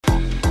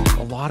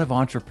A lot of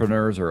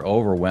entrepreneurs are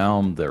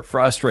overwhelmed, they're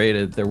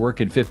frustrated, they're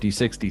working 50,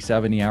 60,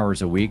 70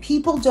 hours a week.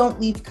 People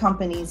don't leave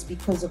companies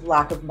because of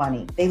lack of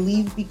money. They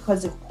leave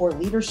because of poor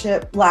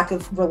leadership, lack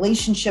of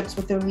relationships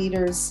with their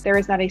leaders. There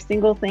is not a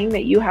single thing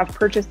that you have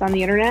purchased on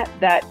the internet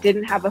that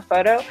didn't have a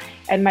photo.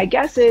 And my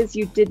guess is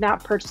you did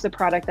not purchase a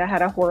product that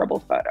had a horrible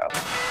photo.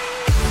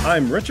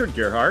 I'm Richard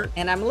Gerhardt.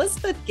 And I'm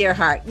Elizabeth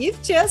Gerhardt.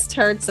 You've just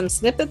heard some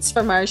snippets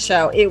from our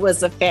show. It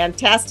was a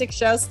fantastic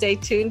show. Stay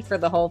tuned for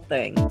the whole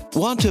thing.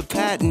 Want to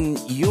patent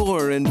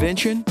your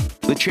invention?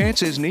 The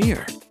chance is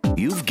near.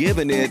 You've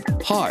given it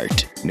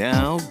heart.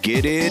 Now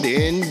get it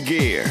in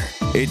gear.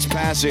 It's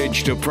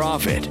Passage to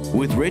Profit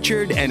with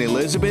Richard and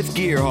Elizabeth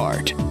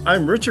Gerhardt.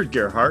 I'm Richard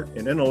Gerhardt,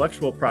 an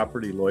intellectual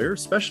property lawyer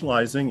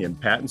specializing in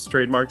patents,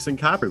 trademarks, and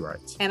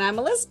copyrights. And I'm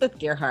Elizabeth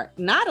Gerhardt,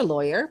 not a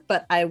lawyer,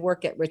 but I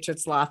work at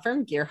Richard's law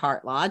firm,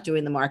 Gerhardt Law,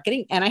 doing the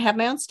marketing, and I have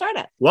my own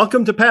startup.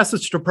 Welcome to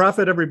Passage to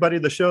Profit, everybody,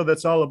 the show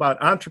that's all about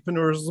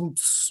entrepreneurship,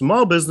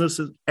 small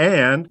businesses,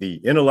 and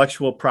the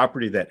intellectual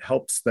property that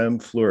helps them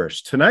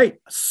flourish. Tonight,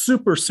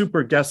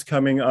 super guest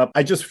coming up.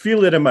 I just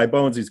feel it in my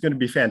bones. He's going to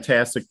be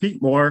fantastic.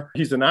 Pete Mohr.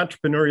 He's an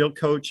entrepreneurial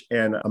coach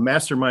and a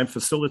mastermind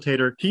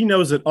facilitator. He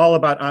knows it all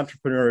about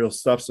entrepreneurial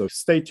stuff, so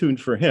stay tuned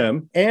for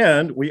him.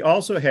 And we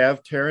also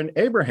have Taryn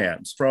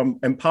Abrahams from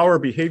Empower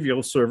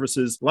Behavioral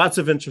Services. Lots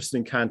of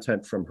interesting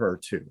content from her,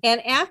 too.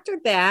 And after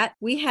that,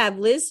 we have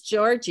Liz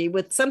Georgie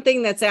with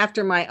something that's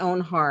after my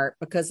own heart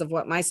because of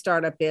what my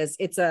startup is.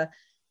 It's a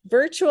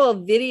virtual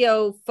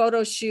video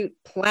photo shoot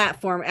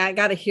platform. I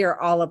got to hear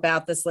all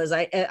about this, Liz.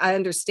 I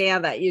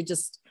understand that you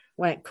just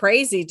went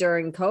crazy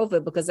during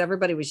COVID because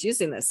everybody was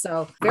using this.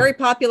 So very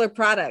popular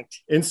product.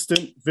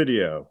 Instant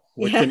video.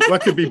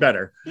 What could be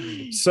better?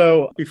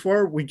 So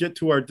before we get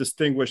to our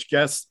distinguished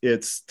guests,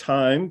 it's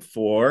time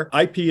for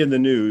IP in the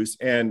news.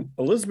 And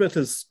Elizabeth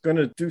is going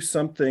to do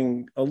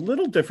something a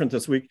little different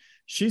this week.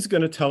 She's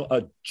going to tell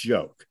a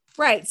joke.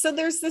 Right. So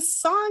there's this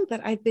song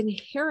that I've been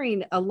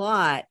hearing a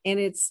lot, and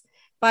it's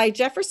by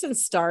Jefferson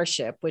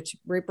Starship, which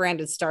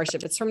rebranded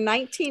Starship. It's from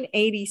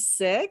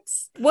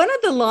 1986. One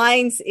of the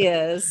lines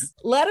is,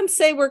 let them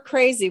say we're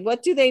crazy.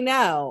 What do they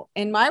know?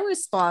 And my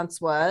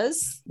response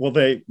was, well,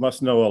 they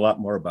must know a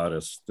lot more about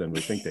us than we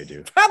think they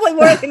do. Probably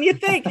more than you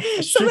think.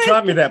 She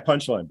taught me that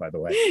punchline, by the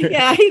way.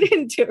 Yeah, he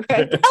didn't do it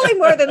right. Probably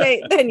more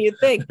than you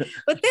think.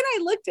 But then I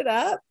looked it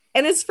up,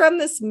 and it's from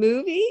this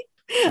movie.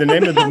 The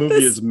name of the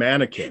movie is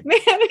Mannequin.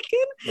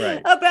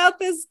 Right. About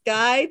this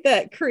guy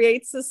that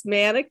creates this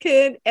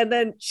mannequin, and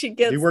then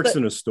he works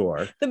in a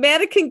store. The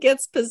mannequin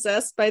gets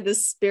possessed by the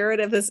spirit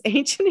of this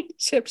ancient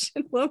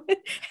Egyptian woman,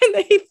 and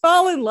they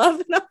fall in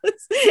love and all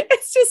this.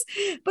 It's just,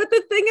 but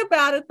the thing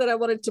about it that I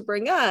wanted to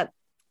bring up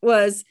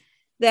was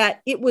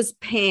that it was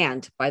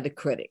panned by the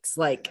critics.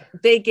 Like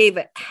they gave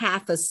it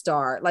half a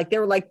star. Like they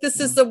were like, this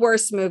is the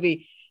worst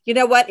movie. You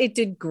know what? It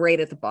did great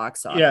at the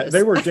box office. Yeah,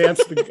 they were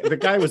dancing. The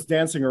guy was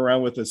dancing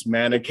around with this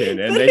mannequin,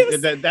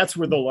 and that's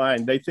where the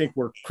line, they think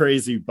we're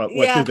crazy, but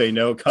what do they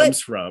know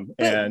comes from.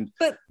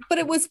 But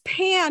it was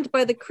panned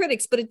by the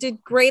critics, but it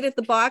did great at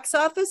the box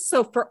office.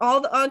 So for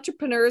all the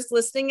entrepreneurs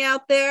listening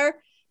out there,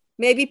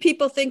 maybe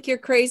people think you're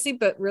crazy,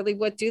 but really,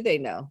 what do they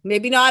know?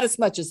 Maybe not as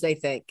much as they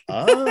think.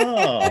 Oh,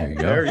 there you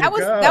go.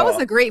 That was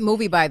a great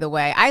movie, by the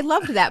way. I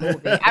loved that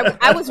movie.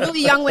 I was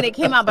really young when it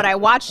came out, but I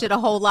watched it a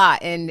whole lot,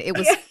 and it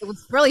was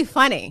really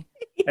funny.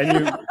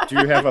 And do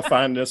you have a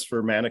fondness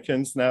for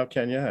mannequins now,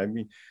 Kenya? I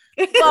mean,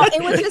 well,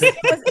 it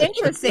was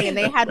interesting, and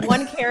they had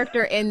one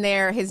character in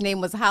there. His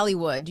name was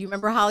Hollywood. Do you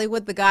remember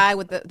Hollywood, the guy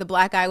with the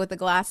black guy with the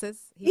glasses?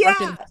 He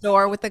worked in the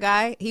store with the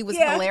guy. He was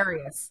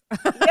hilarious.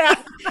 Yeah.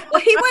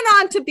 Well, he went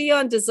on to be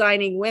on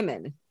Designing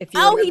Women. If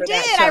you he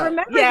did. I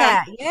remember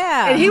that.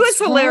 Yeah. And he was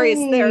hilarious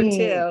there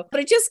too.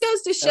 But it just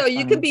goes to show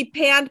you can be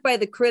panned by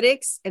the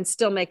critics and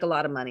still make a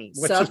lot of money.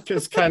 Which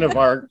is kind of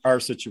our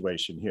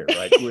situation here,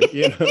 right?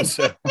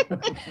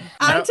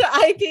 On to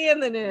IP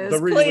in the news,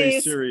 the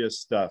really serious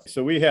stuff.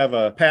 So we have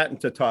a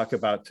patent to talk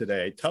about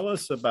today. Tell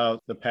us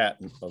about the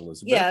patent,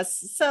 Elizabeth.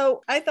 Yes.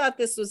 So I thought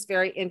this was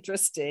very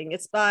interesting.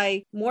 It's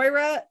by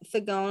Moira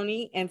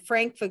Fagoni and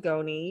Frank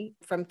Fagoni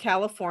from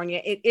California.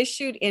 It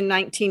issued in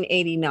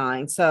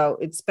 1989. So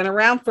it's been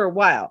around for a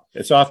while.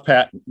 It's off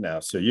patent now.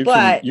 So you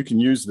can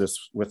use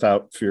this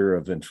without fear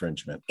of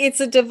infringement.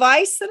 It's a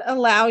device that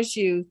allows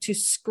you to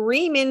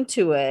scream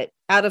into it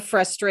out of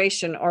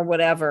frustration or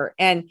whatever.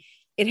 And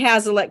it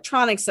has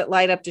electronics that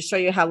light up to show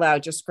you how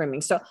loud you're screaming.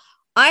 So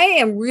I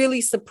am really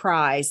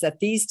surprised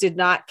that these did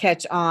not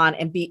catch on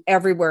and be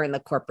everywhere in the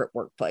corporate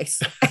workplace.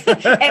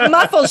 It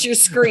muffles your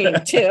scream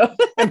too.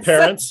 And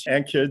parents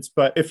and kids.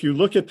 But if you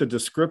look at the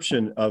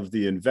description of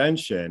the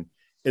invention,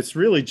 it's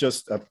really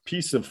just a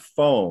piece of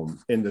foam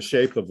in the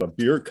shape of a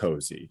beer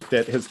cozy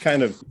that has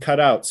kind of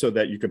cut out so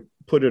that you could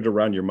put it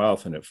around your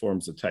mouth and it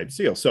forms a type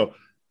seal. So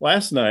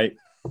last night,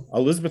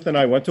 Elizabeth and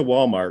I went to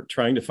Walmart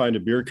trying to find a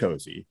beer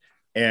cozy.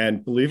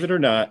 And believe it or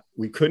not,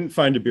 we couldn't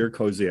find a beer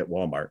cozy at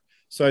Walmart.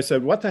 So I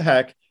said, what the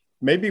heck?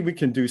 Maybe we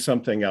can do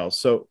something else.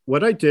 So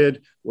what I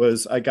did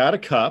was I got a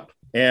cup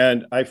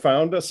and I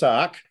found a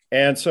sock.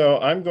 And so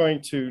I'm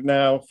going to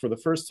now, for the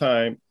first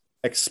time,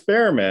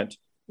 experiment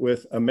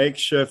with a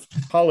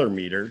makeshift color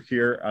meter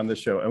here on the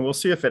show, and we'll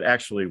see if it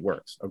actually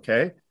works.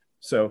 Okay.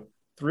 So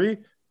 3,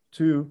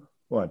 2,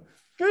 1.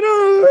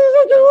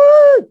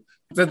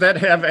 Did that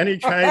have any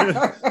kind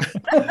of?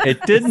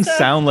 It didn't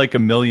sound like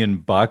 $1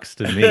 million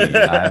to me.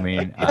 I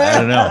mean, I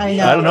don't know. I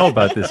don't know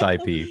about this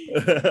IP.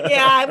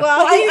 Yeah,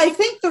 well, I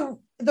think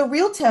the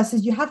real test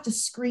is you have to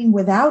scream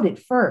without it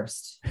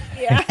first.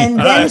 Yeah. And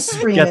then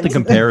scream. Get the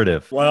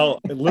comparative. Well,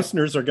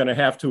 listeners are going to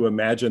have to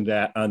imagine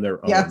that on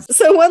their own. Yes.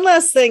 So one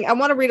last thing, I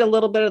want to read a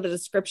little bit of the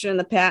description in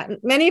the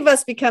patent. Many of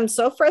us become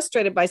so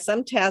frustrated by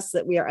some tasks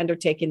that we are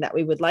undertaking that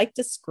we would like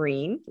to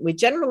scream. We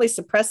generally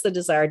suppress the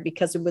desired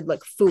because it would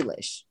look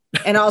foolish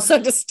and also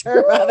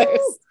disturb others.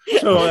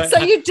 So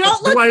you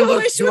don't look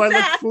foolish with that. Do I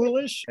look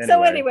foolish?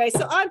 So anyway,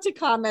 so on to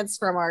comments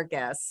from our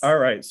guests. All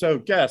right. So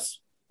guests,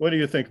 what do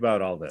you think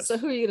about all this? So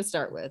who are you going to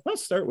start with?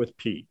 Let's start with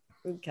Pete.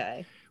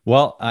 Okay.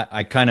 Well,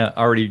 I kind of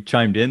already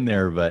chimed in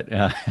there, but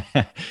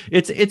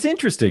it's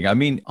interesting. I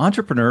mean,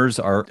 entrepreneurs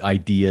are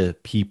idea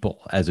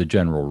people as a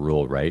general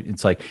rule, right?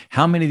 It's like,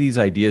 how many of these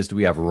ideas do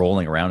we have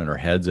rolling around in our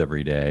heads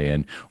every day?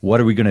 And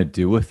what are we going to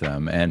do with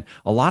them? And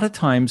a lot of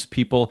times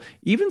people,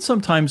 even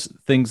sometimes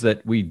things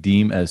that we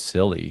deem as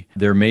silly,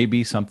 there may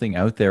be something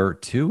out there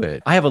to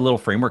it. I have a little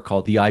framework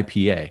called the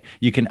IPA.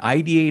 You can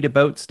ideate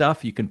about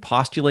stuff, you can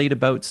postulate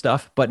about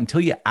stuff, but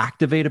until you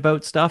activate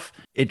about stuff,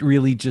 it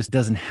really just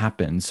doesn't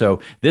happen. So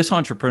this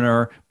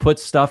entrepreneur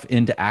puts stuff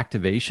into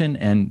activation,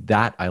 and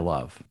that I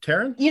love.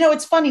 Karen? You know,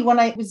 it's funny. When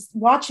I was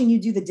watching you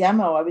do the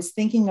demo, I was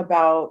thinking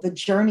about the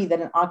journey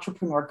that an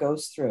entrepreneur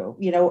goes through.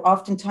 You know,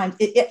 oftentimes,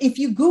 if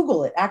you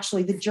Google it,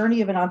 actually, the journey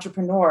of an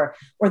entrepreneur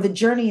or the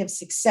journey of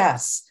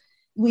success,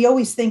 we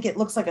always think it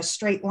looks like a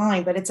straight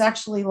line, but it's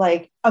actually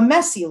like a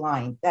messy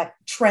line that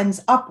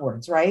trends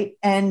upwards, right?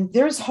 And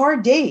there's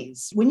hard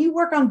days. When you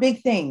work on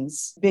big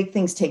things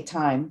take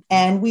time.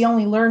 And we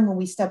only learn when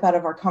we step out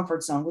of our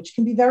comfort zone, which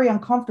can be very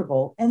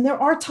uncomfortable. And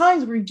there are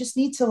times where you just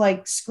need to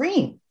like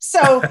scream. So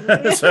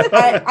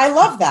I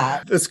love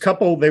that. This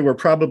couple, they were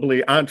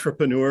probably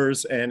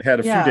entrepreneurs and had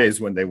a few days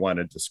when they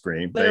wanted to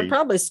scream. They were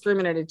probably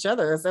screaming at each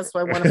other. That's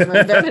why one of them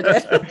invented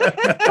it. But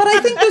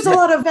I think there's a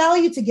lot of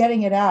value to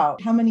getting it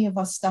out. How many of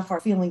us stuff our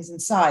feelings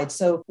inside?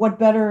 So what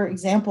better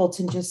example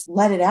to just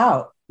let it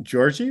out?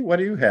 Georgie, what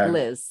do you have?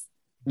 Liz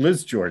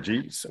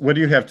Georgie, what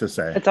do you have to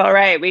say? It's all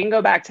right. We can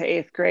go back to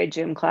 8th grade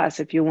gym class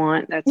if you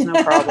want. That's no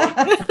problem.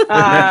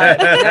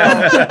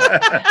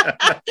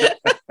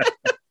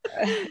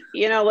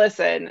 You know,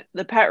 listen,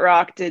 the Pet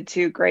Rock did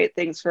 2 great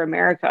things for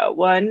America.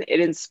 1, it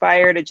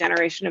inspired a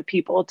generation of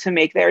people to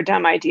make their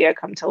dumb idea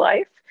come to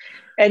life.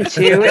 And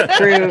 2, it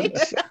proved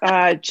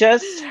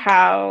just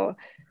how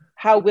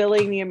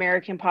willing the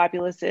American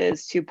populace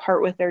is to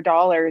part with their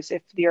dollars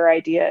if your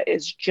idea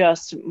is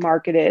just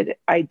marketed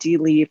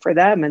ideally for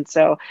them. And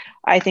so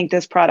I think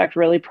this product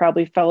really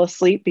probably fell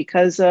asleep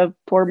because of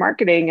poor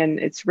marketing. And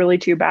it's really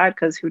too bad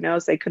because who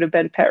knows, they could have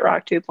been Pet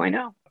Rock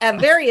 2.0. A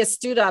very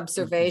astute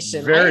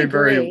observation. Very,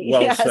 very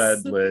well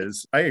said,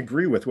 Liz. I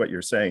agree with what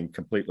you're saying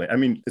completely. I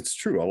mean, it's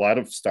true. A lot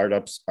of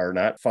startups are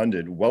not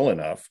funded well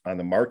enough on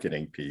the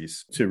marketing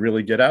piece to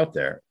really get out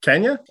there.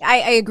 Kenya?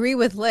 I agree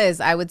with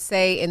Liz. I would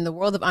say in the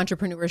world of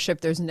entrepreneurship,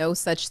 there's no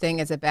such thing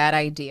as a bad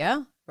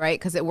idea. Right?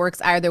 Because it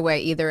works either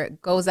way. Either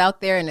it goes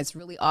out there and it's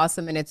really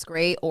awesome and it's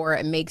great, or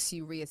it makes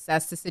you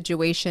reassess the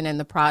situation and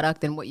the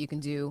product and what you can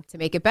do to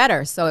make it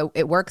better. So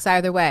it works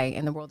either way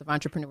in the world of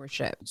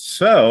entrepreneurship.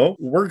 So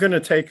we're going to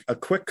take a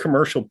quick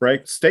commercial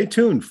break. Stay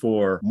tuned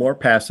for more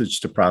Passage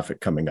to Profit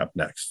coming up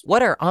next.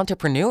 What are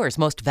entrepreneurs'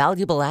 most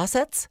valuable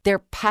assets? Their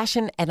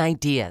passion and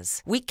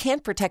ideas. We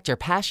can't protect your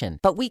passion,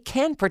 but we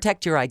can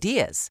protect your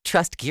ideas.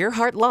 Trust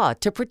Gearhart Law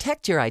to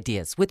protect your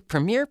ideas with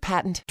premier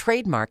patent,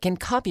 trademark, and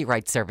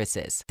copyright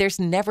services.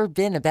 There's never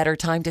been a better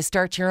time to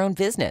start your own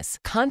business.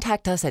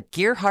 Contact us at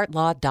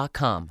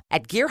GearhartLaw.com.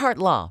 At Gearhart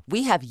Law,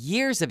 we have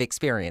years of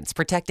experience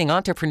protecting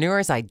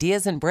entrepreneurs'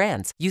 ideas and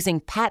brands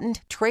using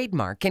patent,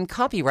 trademark, and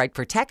copyright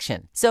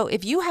protection. So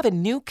if you have a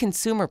new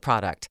consumer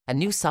product, a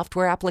new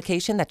software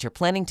application that you're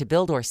planning to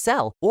build or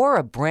sell, or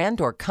a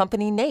brand or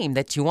company name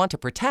that you want to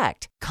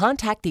protect,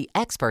 contact the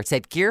experts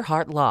at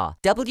Gearhart Law.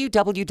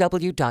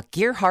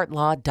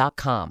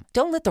 www.gearhartlaw.com.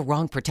 Don't let the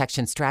wrong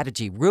protection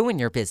strategy ruin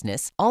your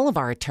business. All of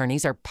our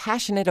attorneys are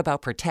passionate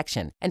about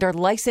protection and are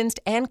licensed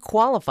and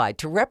qualified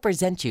to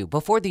represent you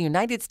before the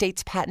United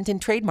States Patent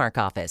and Trademark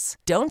Office.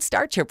 Don't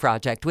start your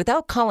project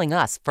without calling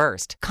us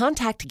first.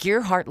 Contact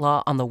Gearhart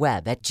Law on the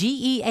web at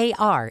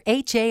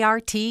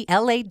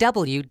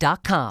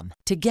GearhartLaw.com.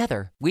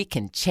 Together, we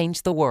can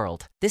change the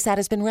world. This ad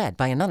has been read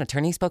by a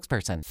non-attorney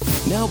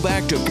spokesperson. Now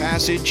back to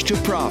Passage to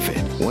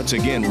Profit. Once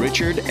again,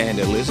 Richard and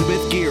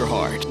Elizabeth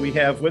Gearhart. We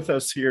have with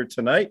us here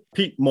tonight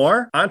Pete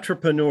Mohr,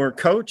 entrepreneur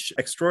coach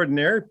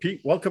extraordinaire.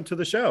 Pete, welcome to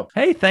the show.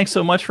 Hey, thanks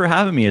so much for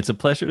having me. It's a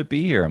pleasure to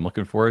be here. I'm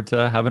looking forward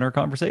to having our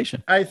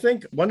conversation. I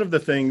think one of the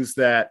things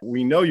that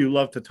we know you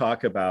love to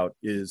talk about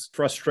is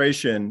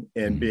frustration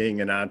in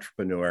being an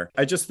entrepreneur.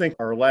 I just think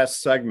our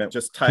last segment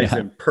just ties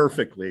in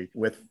perfectly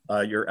with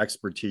your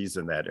expertise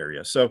in that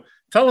area. So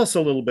Tell us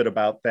a little bit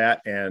about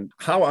that and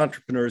how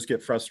entrepreneurs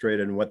get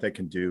frustrated and what they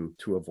can do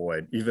to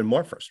avoid even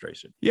more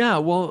frustration. Yeah,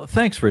 well,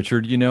 thanks,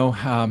 Richard.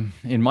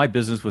 In my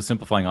business with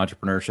Simplifying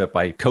Entrepreneurship,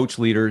 I coach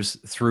leaders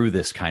through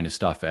this kind of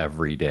stuff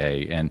every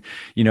day. And,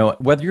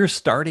 whether you're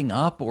starting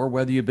up or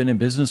whether you've been in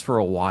business for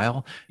a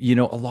while, a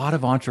lot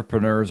of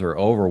entrepreneurs are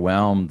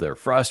overwhelmed. They're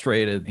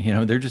frustrated.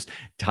 They're just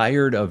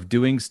tired of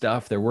doing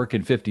stuff. They're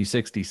working 50,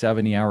 60,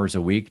 70 hours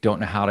a week, don't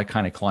know how to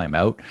kind of climb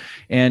out.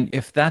 And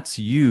if that's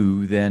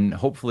you, then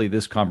hopefully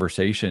this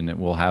conversation that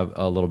we'll have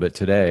a little bit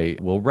today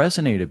will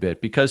resonate a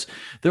bit, because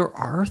there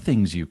are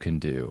things you can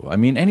do. I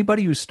mean,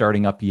 anybody who's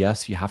starting up,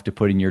 yes, you have to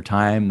put in your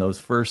time. Those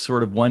first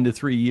sort of 1 to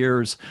 3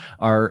 years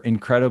are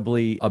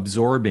incredibly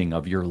absorbing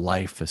of your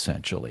life,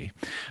 essentially.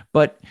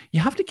 But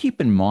you have to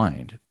keep in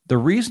mind, the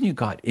reason you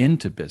got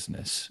into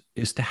business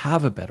is to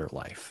have a better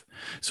life.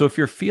 So if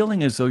you're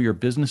feeling as though your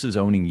business is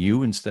owning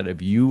you instead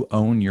of you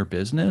own your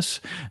business,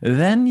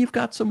 then you've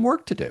got some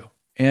work to do.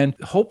 And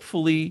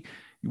hopefully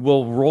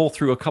we'll roll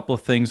through a couple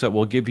of things that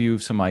will give you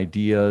some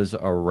ideas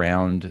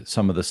around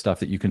some of the stuff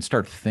that you can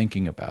start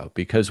thinking about.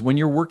 Because when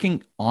you're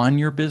working on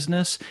your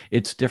business,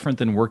 it's different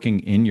than working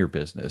in your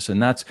business.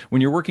 And that's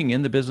when you're working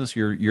in the business,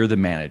 you're the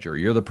manager,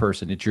 you're the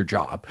person, it's your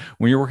job.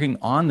 When you're working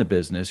on the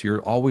business,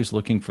 you're always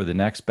looking for the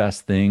next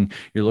best thing.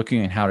 You're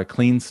looking at how to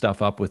clean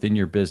stuff up within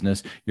your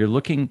business. You're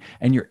looking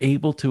and you're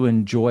able to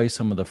enjoy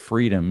some of the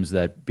freedoms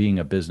that being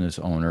a business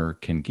owner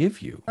can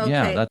give you. Okay.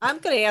 Yeah, I'm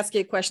going to ask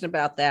you a question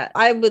about that.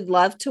 I would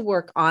love to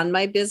work on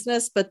my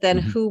business, but then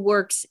who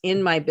works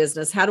in my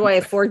business? How do I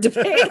afford to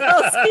pay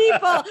those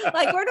people?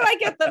 Like, where do I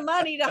get the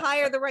money to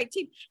hire the right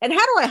team? And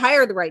how do I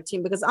hire the right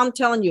team? Because I'm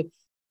telling you,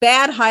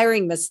 bad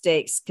hiring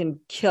mistakes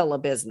can kill a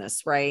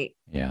business, right?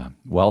 Yeah.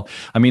 Well,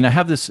 I mean, I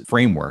have this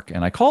framework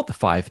and I call it the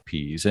 5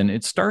 Ps, and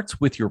it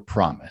starts with your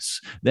promise.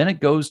 Then it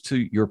goes to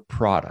your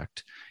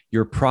product,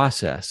 your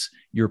process,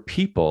 your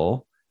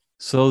people,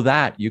 so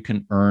that you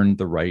can earn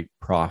the right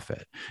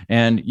profit.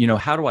 And,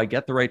 how do I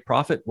get the right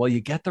profit? Well, you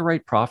get the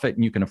right profit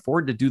and you can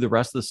afford to do the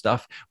rest of the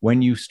stuff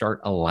when you start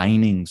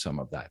aligning some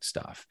of that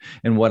stuff.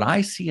 And what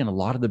I see in a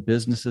lot of the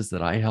businesses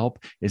that I help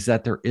is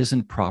that there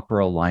isn't proper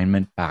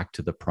alignment back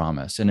to the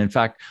promise. And in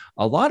fact,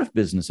 a lot of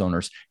business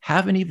owners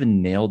haven't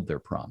even nailed their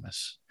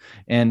promise.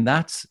 And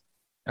that's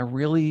a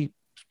really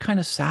kind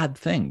of sad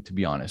thing, to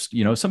be honest.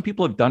 Some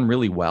people have done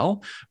really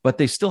well, but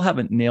they still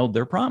haven't nailed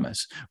their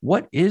promise.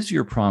 What is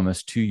your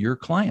promise to your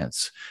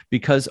clients?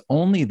 Because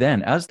only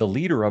then, as the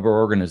leader of our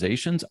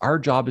organizations, our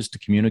job is to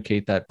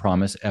communicate that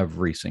promise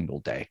every single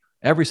day.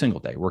 Every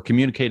single day. We're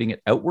communicating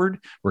it outward.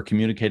 We're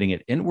communicating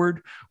it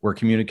inward. We're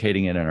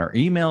communicating it in our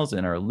emails,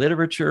 in our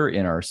literature,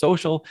 in our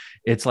social.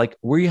 It's like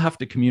we have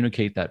to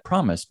communicate that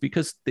promise,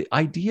 because the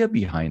idea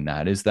behind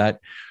that is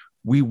that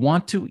we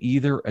want to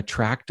either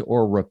attract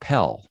or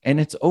repel, and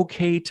it's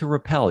okay to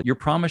repel. Your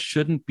promise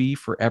shouldn't be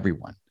for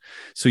everyone.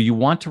 So you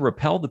want to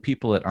repel the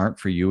people that aren't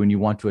for you, and you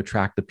want to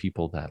attract the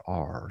people that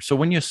are. So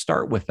when you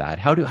start with that,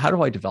 how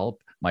do I develop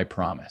my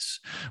promise?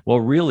 Well,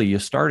 really, you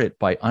start it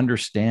by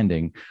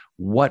understanding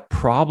what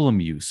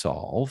problem you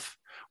solve.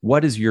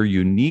 What is your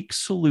unique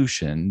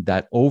solution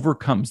that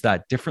overcomes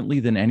that differently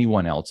than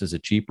anyone else? Is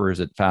it cheaper? Is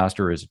it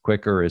faster? Is it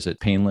quicker? Is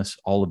it painless?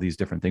 All of these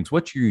different things.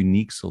 What's your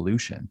unique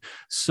solution?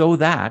 So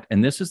that,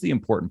 and this is the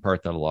important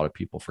part that a lot of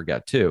people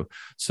forget too,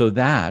 so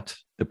that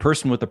the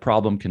person with the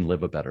problem can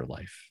live a better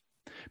life.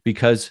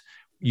 Because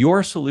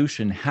your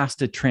solution has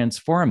to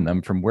transform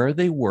them from where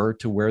they were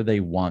to where they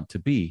want to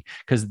be,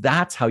 because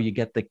that's how you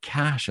get the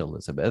cash,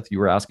 Elizabeth. You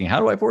were asking, how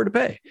do I afford to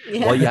pay?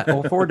 Yeah. Well, you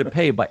afford to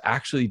pay by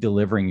actually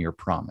delivering your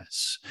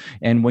promise.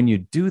 And when you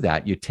do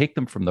that, you take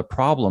them from the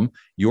problem,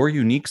 your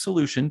unique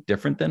solution,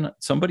 different than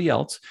somebody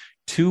else,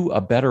 to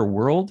a better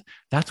world.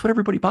 That's what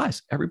everybody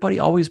buys. Everybody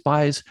always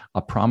buys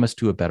a promise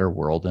to a better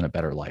world and a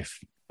better life.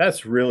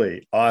 That's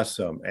really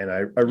awesome. And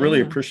I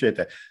really appreciate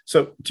that.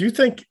 So do you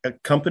think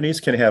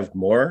companies can have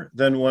more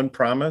than one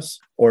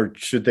promise, or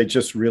should they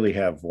just really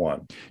have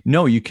one?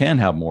 No, you can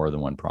have more than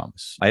one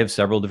promise. I have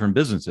several different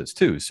businesses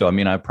too. So, I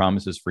have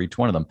promises for each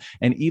one of them,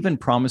 and even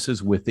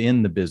promises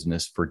within the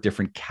business for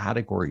different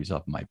categories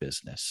of my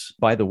business.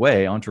 By the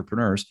way,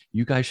 entrepreneurs,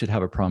 you guys should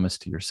have a promise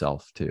to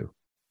yourself too,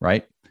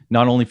 right?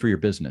 Not only for your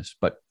business,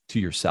 but to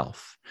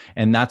yourself.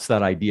 And that's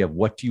that idea of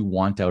what do you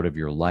want out of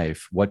your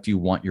life? What do you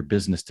want your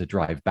business to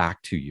drive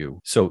back to you?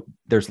 So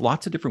there's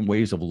lots of different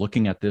ways of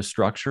looking at this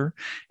structure.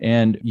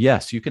 And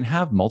yes, you can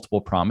have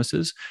multiple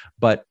promises,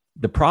 but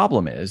the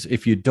problem is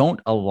if you don't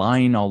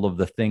align all of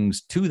the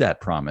things to that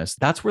promise,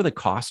 that's where the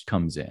cost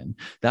comes in.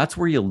 That's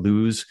where you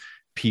lose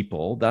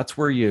people. That's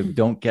where you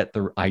don't get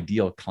the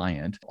ideal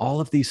client. All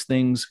of these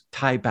things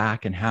tie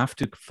back and have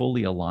to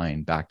fully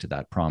align back to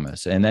that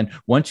promise. And then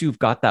once you've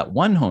got that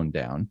one honed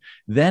down,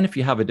 then if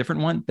you have a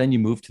different one, then you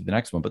move to the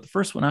next one. But the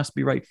first one has to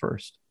be right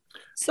first.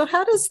 So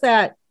how does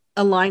that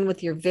align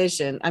with your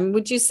vision? I mean,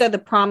 would you say the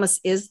promise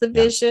is the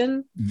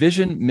vision?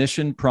 Vision,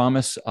 mission,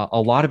 promise, a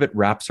lot of it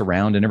wraps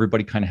around, and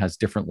everybody kind of has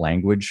different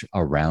language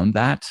around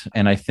that.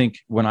 And I think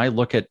when I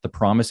look at the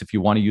promise, if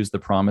you want to use the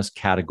promise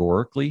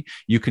categorically,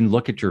 you can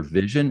look at your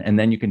vision, and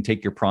then you can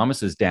take your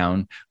promises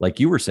down, like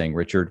you were saying,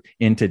 Richard,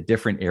 into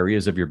different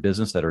areas of your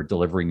business that are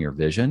delivering your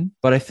vision.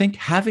 But I think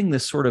having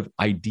this sort of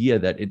idea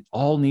that it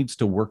all needs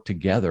to work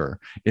together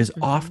is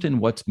often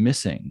what's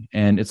missing.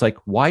 And it's like,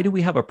 why do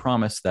we have a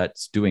promise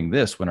that's doing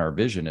this when our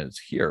vision is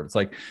here? It's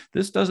like,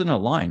 this doesn't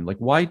align. Like,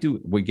 why do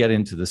we get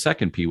into the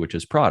second P, which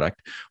is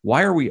product?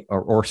 Why are we,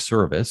 or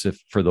service, if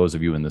for those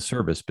of you in the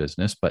service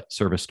business, but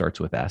service starts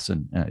with S,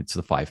 and it's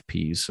the 5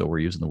 Ps. So we're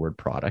using the word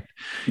product,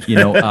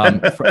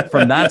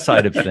 from that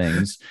side of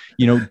things,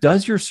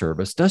 does your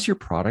service, does your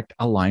product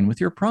align with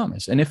your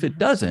promise? And if it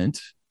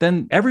doesn't,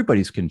 then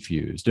everybody's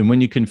confused. And when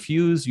you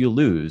confuse, you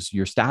lose.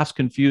 Your staff's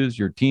confused,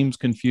 your team's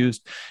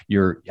confused,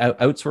 your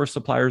outsourced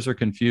suppliers are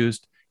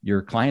confused,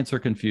 your clients are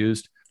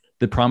confused.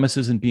 The promise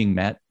isn't being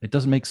met. It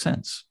doesn't make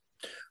sense.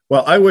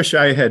 Well, I wish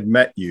I had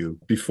met you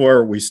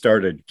before we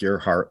started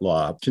Gearhart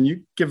Law. Can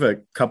you give a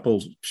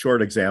couple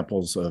short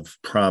examples of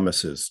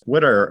promises?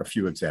 What are a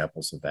few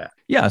examples of that?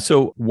 Yeah.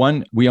 So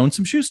one, we own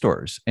some shoe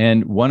stores,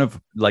 and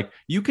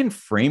you can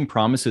frame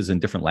promises in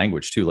different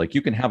language too. Like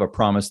you can have a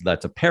promise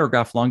that's a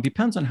paragraph long,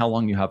 depends on how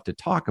long you have to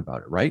talk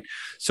about it, right?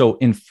 So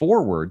in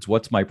 4 words,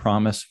 what's my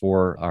promise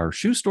for our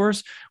shoe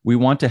stores? We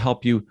want to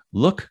help you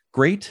look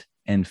great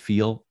and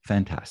feel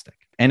fantastic.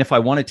 And if I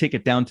want to take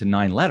it down to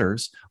 9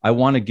 letters, I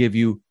want to give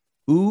you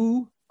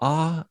ooh,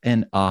 ah,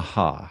 and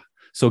aha.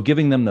 So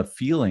giving them the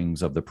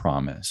feelings of the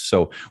promise.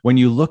 So when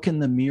you look in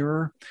the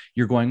mirror,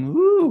 you're going,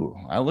 ooh,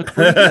 I look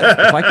pretty good.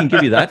 If I can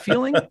give you that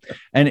feeling.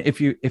 And if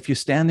you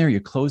stand there,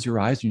 you close your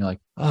eyes and you're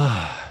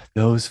like,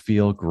 those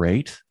feel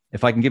great.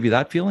 If I can give you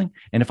that feeling,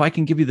 and if I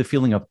can give you the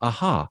feeling of,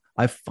 aha,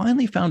 I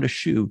finally found a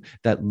shoe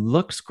that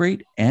looks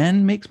great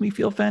and makes me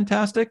feel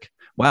fantastic.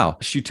 Wow.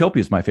 Shoetopia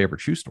is my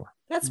favorite shoe store.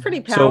 That's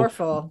pretty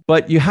powerful.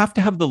 But you have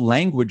to have the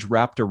language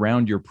wrapped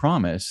around your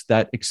promise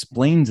that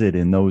explains it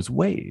in those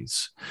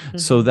ways,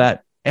 so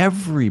that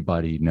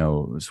everybody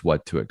knows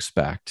what to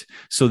expect.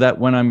 So that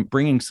when I'm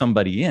bringing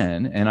somebody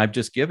in, and I've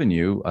just given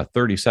you a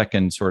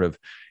 30-second sort of,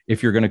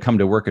 if you're going to come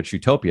to work at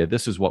Shoetopia,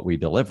 this is what we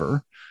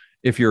deliver.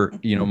 If you're,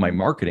 my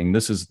marketing,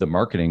 this is the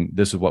marketing,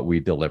 this is what we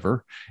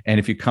deliver. And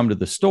if you come to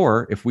the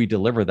store, if we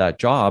deliver that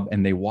job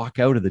and they walk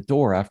out of the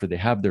door after they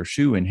have their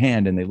shoe in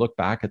hand and they look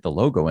back at the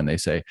logo and they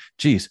say,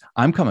 geez,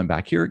 I'm coming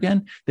back here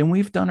again, then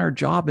we've done our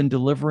job in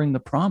delivering the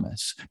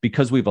promise,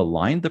 because we've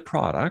aligned the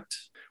product.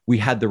 We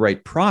had the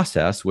right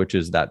process, which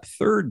is that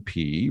 3rd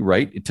P,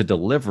 right, to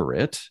deliver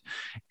it.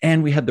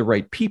 And we had the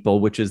right people,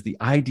 which is the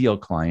ideal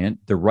client,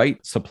 the right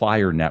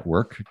supplier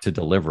network to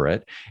deliver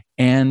it,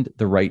 and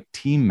the right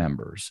team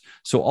members.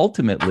 So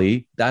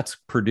ultimately, that's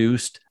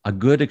produced a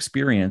good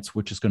experience,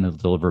 which is going to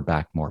deliver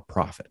back more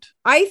profit.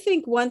 I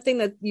think one thing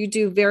that you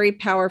do very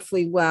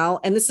powerfully well,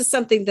 and this is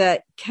something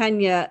that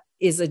Kenya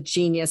is a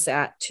genius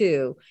at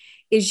too,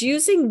 is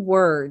using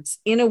words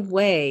in a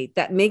way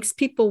that makes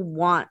people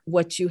want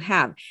what you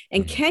have.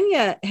 And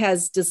Kenya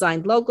has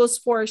designed logos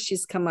for us.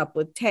 She's come up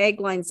with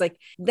taglines. Like,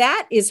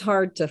 that is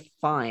hard to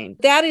find.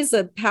 That is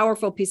a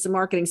powerful piece of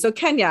marketing. So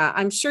Kenya,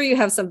 I'm sure you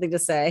have something to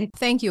say.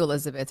 Thank you,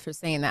 Elizabeth, for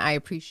saying that. I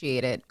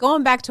appreciate it.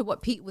 Going back to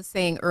what Pete was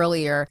saying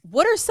earlier,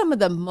 what are some of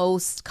the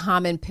most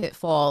common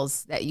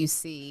pitfalls that you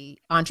see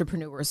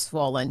entrepreneurs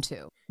fall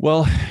into?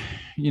 Well,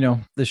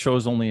 the show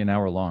is only an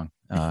hour long.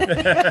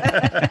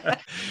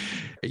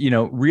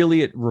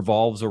 Really it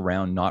revolves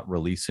around not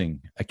releasing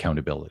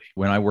accountability.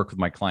 When I work with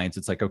my clients,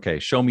 it's like, okay,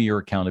 show me your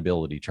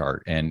accountability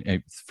chart.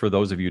 And for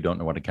those of you who don't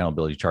know what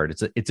accountability chart,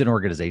 it's an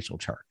organizational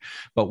chart.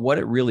 But what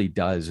it really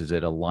does is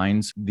it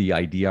aligns the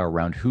idea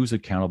around who's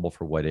accountable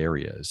for what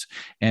areas.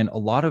 And a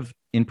lot of,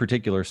 in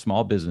particular,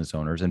 small business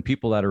owners and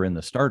people that are in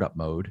the startup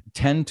mode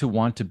tend to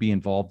want to be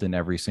involved in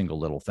every single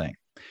little thing.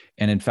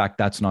 And in fact,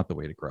 that's not the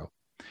way to grow.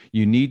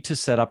 You need to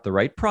set up the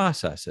right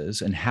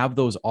processes and have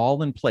those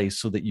all in place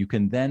so that you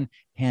can then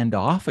hand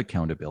off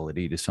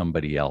accountability to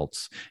somebody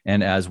else.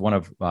 And as one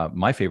of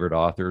my favorite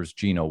authors,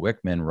 Gino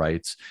Wickman,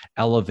 writes,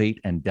 elevate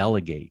and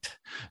delegate.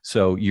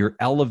 So you're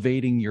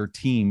elevating your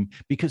team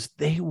because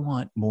they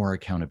want more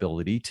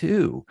accountability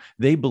too.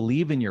 They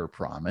believe in your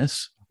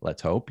promise.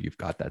 Let's hope you've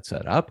got that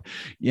set up,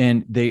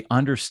 and they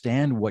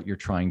understand what you're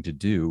trying to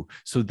do.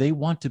 So they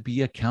want to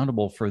be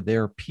accountable for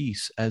their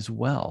piece as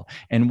well.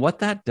 And what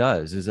that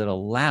does is it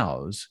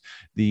allows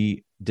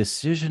the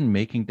decision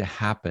making to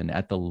happen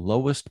at the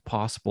lowest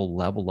possible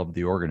level of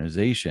the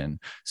organization,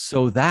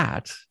 so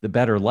that the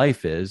better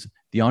life is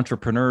the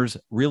entrepreneurs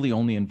really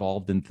only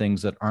involved in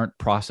things that aren't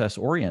process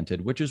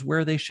oriented, which is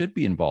where they should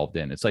be involved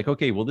in. It's like,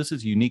 okay, well, this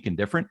is unique and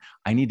different.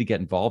 I need to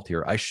get involved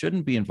here. I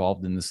shouldn't be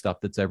involved in the stuff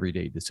that's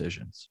everyday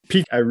decisions.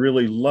 Pete, I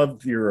really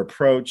love your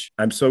approach.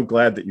 I'm so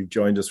glad that you've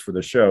joined us for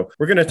the show.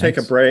 We're going to take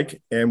a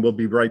break, and we'll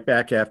be right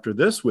back after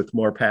this with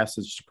more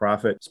Passage to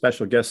Profit.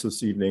 Special guest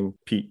this evening,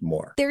 Pete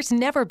Mohr. There's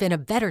never been a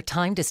better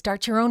time to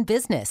start your own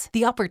business.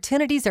 The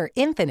opportunities are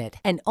infinite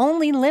and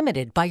only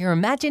limited by your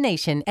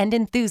imagination and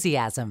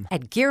enthusiasm.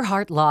 At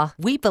Gearhart Law,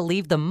 we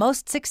believe the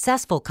most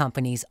successful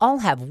companies all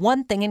have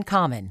one thing in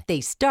common. They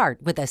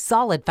start with a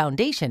solid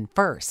foundation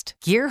first.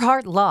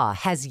 Gearhart Law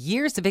has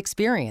years of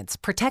experience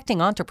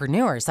protecting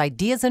entrepreneurs'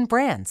 ideas and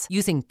brands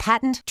using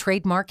patent,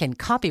 trademark, and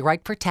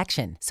copyright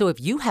protection. So if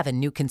you have a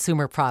new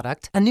consumer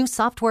product, a new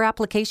software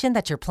application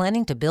that you're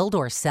planning to build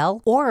or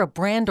sell, or a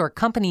brand or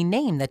company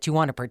name that you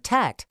want to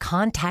protect,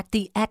 contact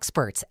the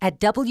experts at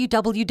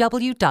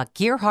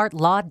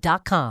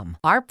www.gearhartlaw.com.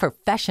 Our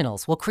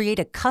professionals will create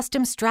a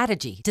custom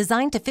strategy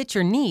designed to fit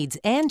your needs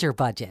and your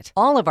budget.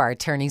 All of our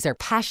attorneys are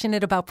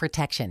passionate about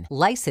protection,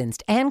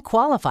 licensed and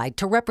qualified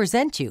to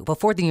represent you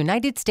before the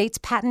United States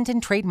Patent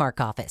and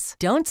Trademark Office.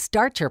 Don't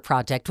start your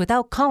project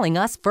without calling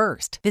us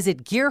first.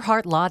 Visit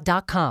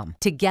GearhartLaw.com.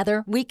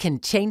 Together, we can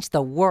change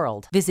the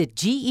world. Visit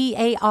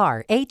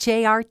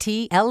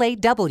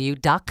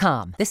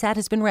GearhartLaw.com. This ad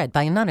has been read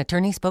by a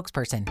non-attorney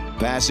spokesperson.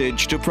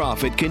 Passage to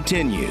Profit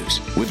continues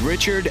with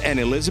Richard and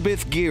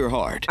Elizabeth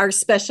Gearhart. Our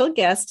special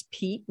guest,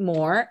 Pete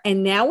Mohr.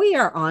 And now we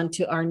are on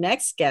to our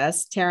next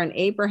guest, Taryn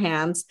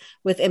Abrahams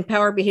with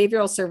Empower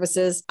Behavioral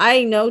Services.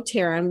 I know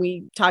Taryn,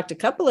 we talked a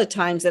couple of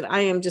times, and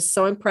I am just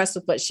so impressed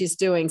with what she's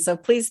doing. So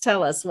please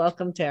tell us.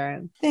 Welcome,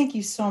 Taryn. Thank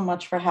you so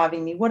much for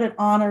having me. What an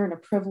honor and a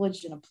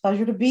privilege and a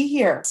pleasure to be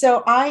here.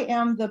 So I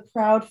am the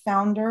proud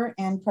founder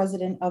and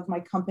president of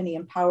my company,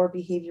 Empower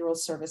Behavioral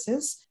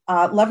Services.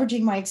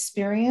 Leveraging my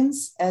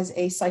experience as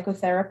a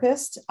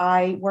psychotherapist,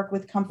 I work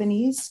with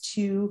companies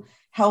to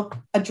help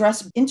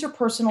address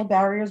interpersonal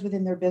barriers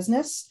within their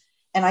business,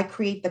 and I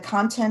create the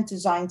content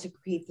designed to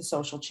create the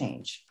social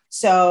change.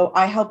 So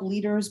I help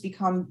leaders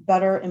become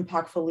better,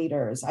 impactful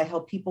leaders. I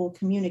help people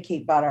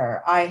communicate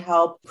better. I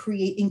help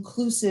create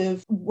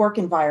inclusive work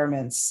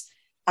environments.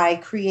 I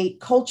create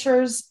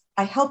cultures.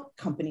 I help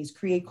companies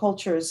create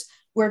cultures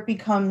where it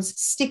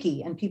becomes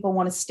sticky and people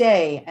want to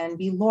stay and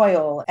be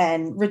loyal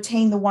and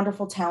retain the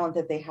wonderful talent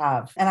that they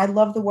have. And I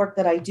love the work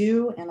that I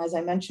do. And as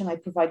I mentioned, I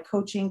provide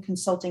coaching,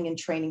 consulting, and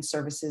training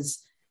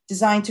services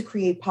designed to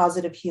create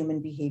positive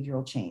human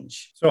behavioral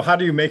change. So how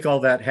do you make all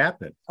that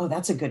happen? Oh,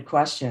 that's a good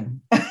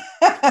question.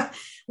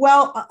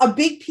 Well, a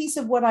big piece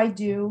of what I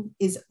do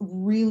is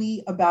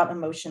really about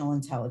emotional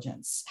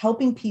intelligence,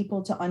 helping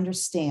people to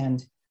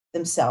understand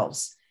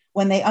themselves.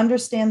 When they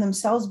understand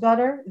themselves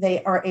better,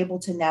 they are able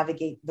to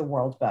navigate the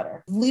world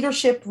better.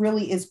 Leadership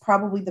really is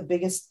probably the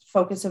biggest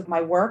focus of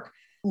my work.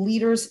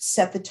 Leaders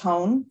set the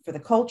tone for the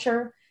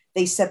culture.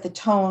 They set the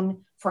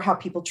tone for how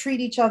people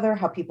treat each other,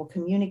 how people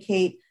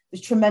communicate.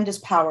 There's tremendous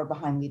power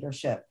behind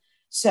leadership.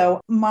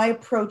 So my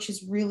approach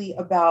is really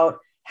about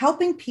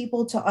helping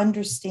people to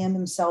understand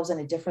themselves in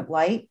a different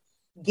light,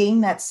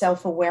 gain that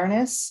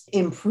self-awareness,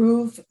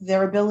 improve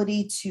their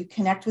ability to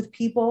connect with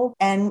people.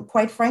 And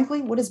quite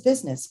frankly, what is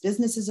business?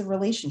 Business is a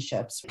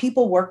relationships.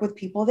 People work with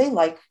people they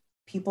like,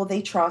 people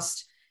they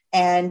trust.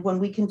 And when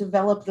we can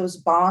develop those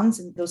bonds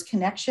and those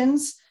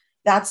connections,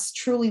 that's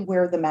truly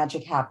where the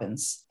magic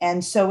happens.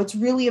 And so it's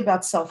really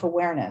about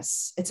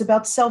self-awareness. It's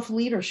about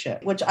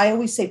self-leadership, which I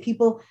always say,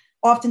 people,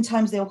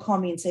 oftentimes they'll call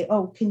me and say,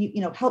 oh, can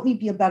you, help me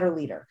be a better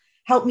leader?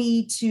 Help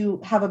me to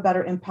have a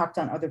better impact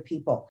on other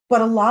people.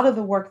 But a lot of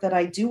the work that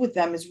I do with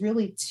them is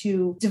really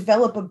to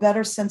develop a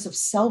better sense of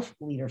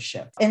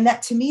self-leadership. And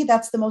that, to me,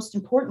 that's the most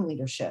important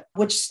leadership,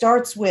 which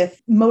starts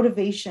with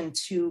motivation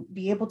to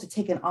be able to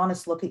take an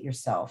honest look at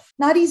yourself.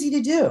 Not easy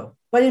to do,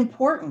 but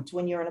important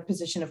when you're in a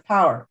position of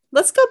power.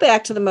 Let's go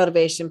back to the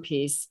motivation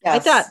piece. Yes. I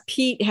thought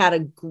Pete had a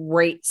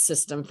great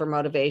system for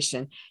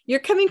motivation. You're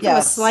coming from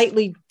a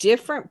slightly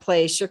different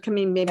place. You're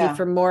coming maybe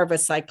from more of a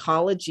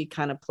psychology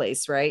kind of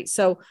place, right?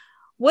 So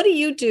what do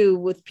you do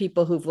with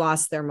people who've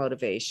lost their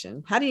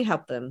motivation? How do you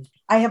help them?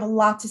 I have a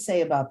lot to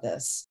say about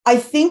this. I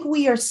think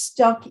we are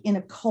stuck in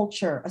a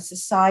culture, a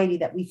society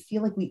that we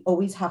feel like we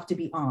always have to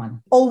be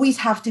on, always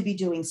have to be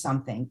doing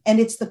something. And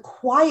it's the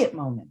quiet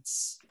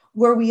moments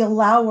where we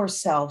allow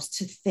ourselves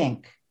to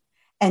think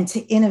and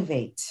to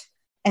innovate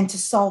and to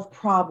solve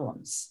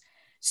problems.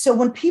 So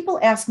when people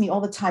ask me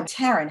all the time,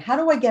 Taryn, how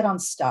do I get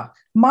unstuck?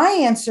 My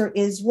answer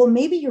is, well,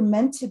 maybe you're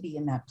meant to be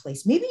in that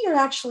place. Maybe you're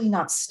actually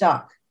not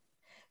stuck.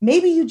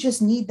 Maybe you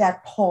just need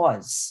that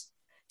pause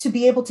to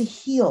be able to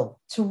heal,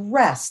 to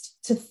rest,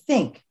 to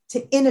think,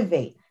 to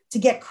innovate, to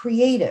get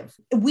creative.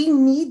 We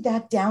need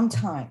that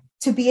downtime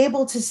to be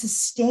able to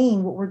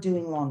sustain what we're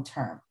doing long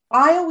term.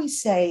 I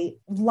always say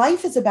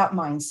life is about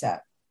mindset.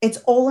 It's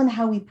all in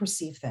how we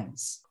perceive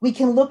things. We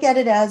can look at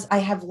it as I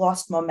have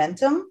lost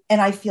momentum and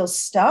I feel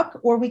stuck,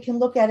 or we can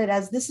look at it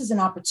as this is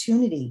an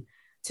opportunity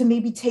to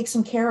maybe take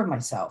some care of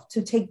myself,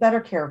 to take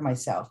better care of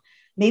myself,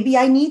 Maybe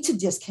I need to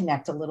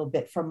disconnect a little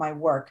bit from my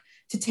work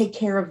to take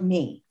care of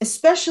me,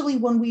 especially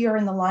when we are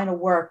in the line of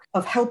work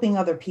of helping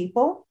other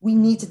people. We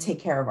need to take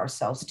care of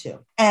ourselves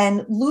too.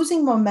 And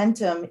losing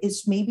momentum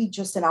is maybe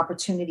just an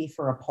opportunity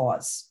for a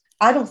pause.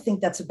 I don't think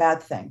that's a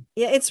bad thing.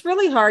 Yeah, it's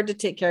really hard to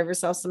take care of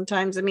yourself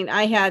sometimes. I mean,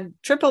 I had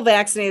triple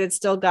vaccinated,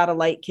 still got a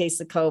light case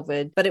of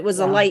COVID, but it was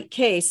a light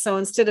case. So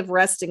instead of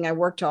resting, I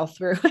worked all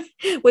through,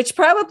 which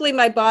probably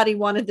my body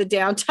wanted the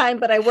downtime,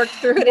 but I worked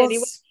through it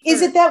anyway.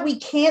 Is it that we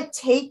can't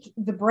take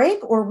the break,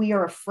 or we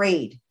are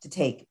afraid to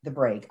take the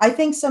break? I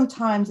think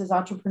sometimes as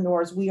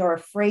entrepreneurs, we are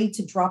afraid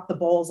to drop the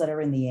balls that are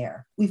in the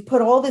air. We've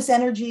put all this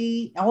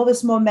energy, all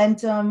this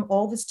momentum,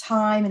 all this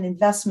time and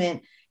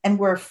investment, and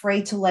we're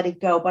afraid to let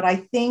it go. But I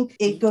think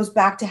it goes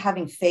back to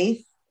having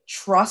faith,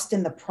 trust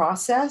in the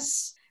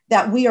process,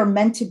 that we are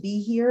meant to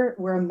be here.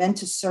 We're meant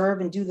to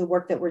serve and do the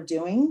work that we're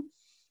doing.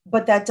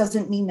 But that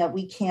doesn't mean that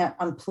we can't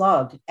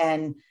unplug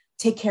and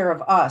take care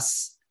of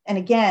us. And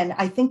again,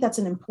 I think that's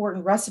an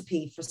important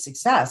recipe for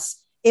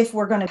success if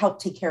we're going to help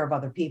take care of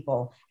other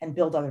people and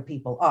build other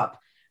people up.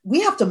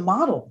 We have to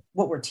model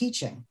what we're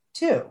teaching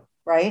too.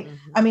 Right?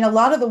 Mm-hmm. I mean, a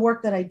lot of the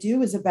work that I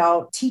do is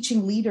about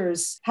teaching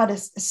leaders how to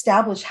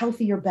establish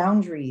healthier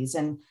boundaries,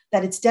 and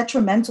that it's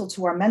detrimental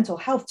to our mental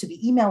health to be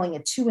emailing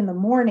at 2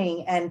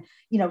 a.m. and,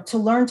 to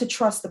learn to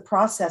trust the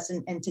process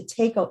and to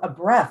take a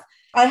breath.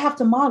 I have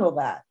to model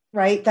that.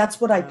 Right? That's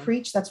what I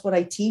preach. That's what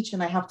I teach.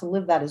 And I have to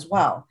live that as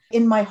well.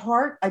 In my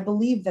heart, I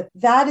believe that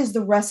that is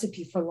the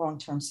recipe for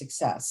long-term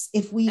success.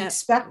 If we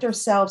expect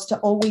ourselves to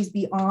always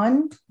be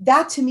on,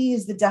 that to me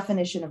is the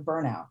definition of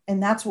burnout.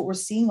 And that's what we're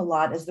seeing a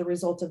lot as the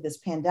result of this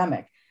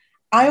pandemic.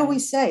 I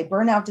always say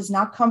burnout does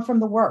not come from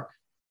the work.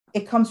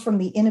 It comes from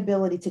the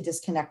inability to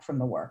disconnect from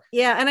the work.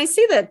 Yeah. And I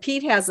see that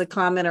Pete has a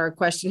comment or a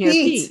question here.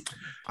 Pete.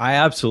 I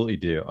absolutely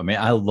do. I mean,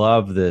 I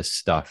love this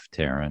stuff,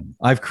 Taryn.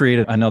 I've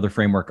created another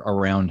framework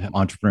around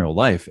entrepreneurial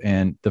life.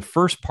 And the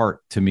first part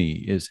to me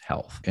is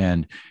health.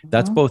 And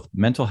that's both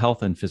mental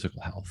health and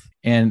physical health.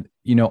 And,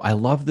 I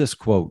love this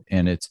quote.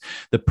 And it's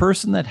the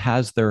person that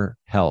has their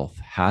health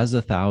has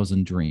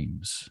 1,000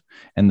 dreams.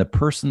 And the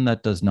person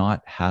that does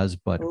not has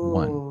but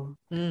one.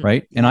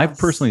 Right. And I've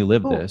personally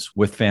lived this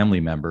with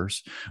family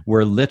members.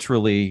 We're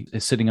literally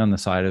sitting on the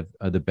side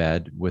of the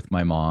bed with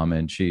my mom,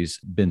 and she's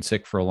been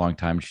sick for a long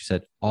time. She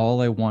said,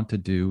 all I want to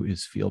do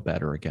is feel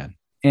better again.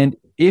 And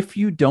if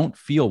you don't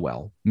feel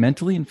well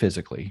mentally and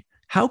physically,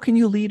 how can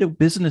you lead a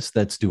business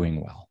that's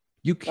doing well?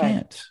 You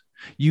can't.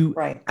 Right. You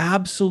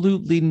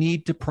absolutely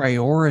need to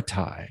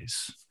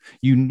prioritize.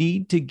 You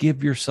need to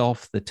give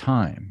yourself the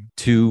time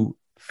to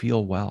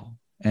feel well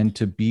and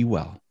to be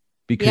well,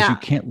 because you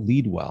can't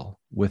lead well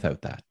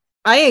without that.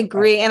 I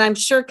agree. And I'm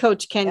sure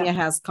Coach Kenya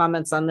has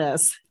comments on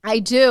this. I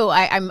do.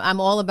 I'm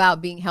all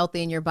about being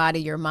healthy in your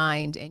body, your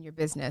mind, and your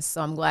business.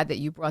 So I'm glad that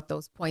you brought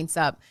those points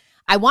up.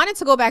 I wanted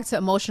to go back to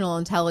emotional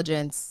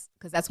intelligence,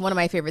 because that's one of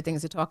my favorite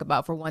things to talk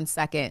about for 1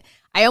 second.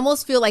 I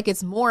almost feel like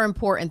it's more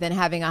important than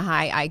having a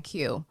high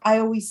IQ. I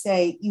always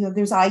say,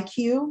 there's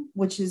IQ,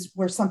 which is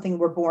something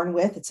we're born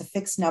with. It's a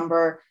fixed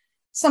number.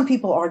 Some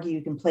people argue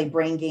you can play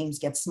brain games,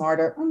 get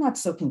smarter. I'm not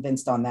so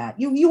convinced on that.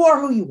 You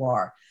are who you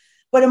are.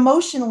 But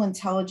emotional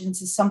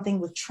intelligence is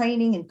something with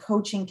training and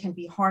coaching can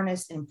be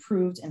harnessed and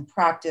improved and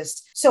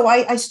practiced. So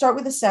I start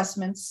with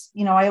assessments.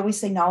 I always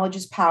say knowledge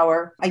is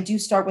power. I do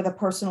start with a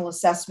personal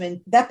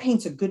assessment. That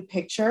paints a good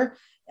picture,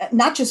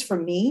 not just for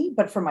me,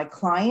 but for my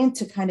client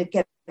to kind of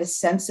get a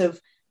sense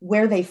of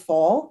where they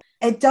fall.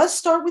 It does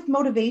start with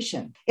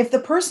motivation. If the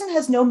person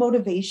has no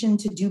motivation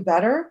to do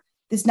better,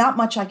 there's not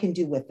much I can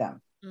do with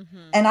them.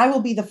 Mm-hmm. And I will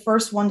be the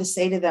first one to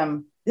say to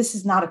them, this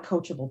is not a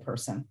coachable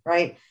person,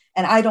 right?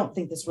 And I don't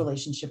think this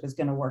relationship is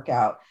going to work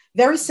out.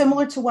 Very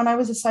similar to when I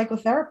was a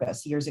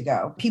psychotherapist years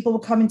ago. People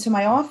would come into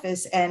my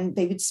office and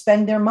they would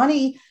spend their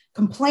money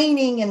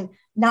complaining and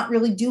not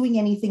really doing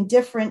anything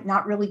different,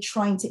 not really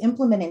trying to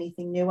implement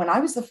anything new. And I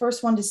was the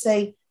first one to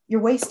say,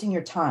 you're wasting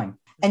your time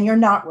and you're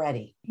not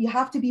ready. You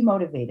have to be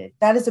motivated.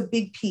 That is a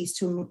big piece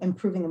to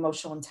improving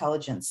emotional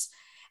intelligence.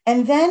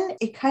 And then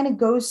it kind of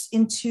goes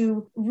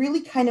into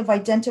really kind of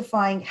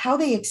identifying how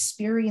they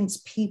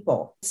experience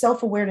people,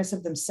 self-awareness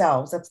of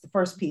themselves. That's the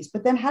first piece.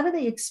 But then how do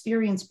they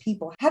experience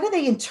people? How do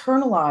they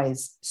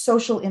internalize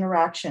social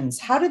interactions?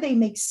 How do they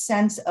make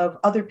sense of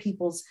other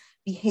people's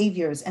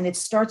behaviors? And it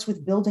starts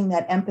with building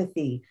that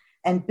empathy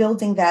and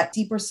building that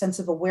deeper sense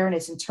of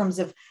awareness in terms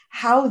of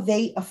how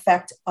they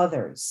affect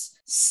others.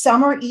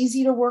 Some are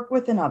easy to work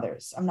with than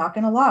others. I'm not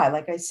going to lie.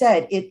 Like I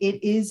said,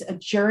 it is a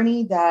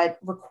journey that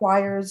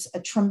requires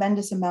a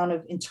tremendous amount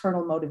of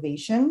internal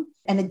motivation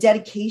and a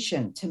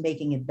dedication to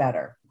making it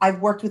better. I've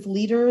worked with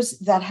leaders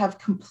that have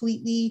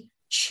completely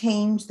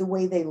changed the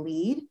way they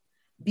lead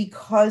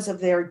because of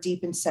their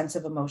deep and sense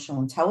of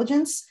emotional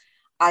intelligence.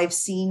 I've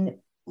seen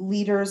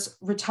leaders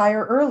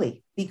retire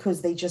early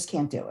because they just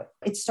can't do it.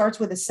 It starts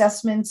with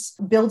assessments,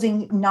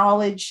 building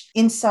knowledge,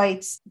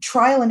 insights,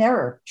 trial and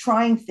error,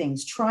 trying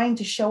things, trying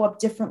to show up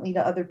differently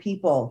to other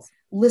people,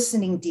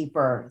 listening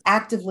deeper,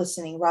 active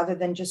listening rather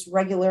than just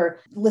regular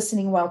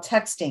listening while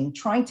texting,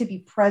 trying to be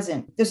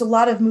present. There's a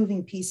lot of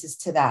moving pieces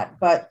to that.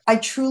 But I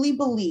truly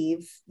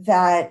believe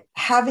that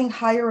having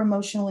higher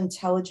emotional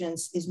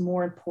intelligence is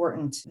more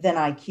important than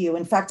IQ.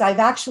 In fact, I've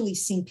actually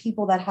seen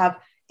people that have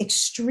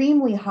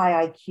extremely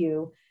high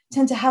IQ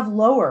tend to have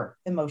lower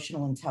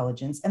emotional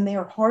intelligence, and they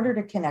are harder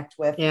to connect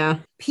with. Yeah.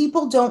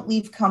 People don't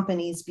leave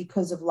companies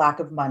because of lack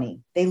of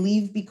money. They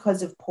leave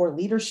because of poor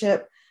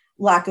leadership,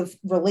 lack of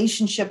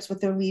relationships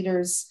with their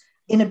leaders,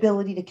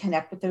 inability to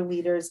connect with their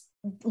leaders,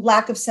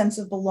 lack of sense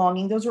of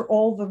belonging. Those are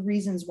all the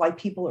reasons why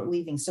people are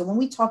leaving. So when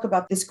we talk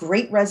about this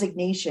great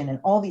resignation and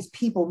all these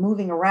people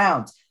moving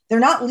around, they're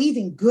not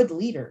leaving good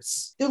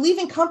leaders. They're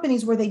leaving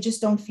companies where they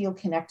just don't feel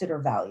connected or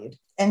valued.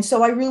 And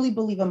so I really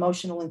believe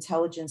emotional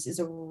intelligence is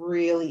a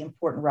really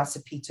important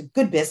recipe to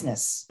good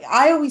business.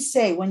 I always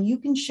say when you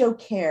can show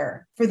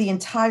care for the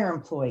entire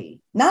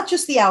employee, not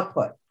just the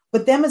output,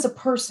 but them as a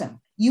person,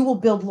 you will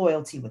build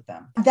loyalty with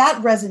them.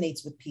 That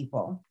resonates with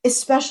people,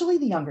 especially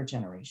the younger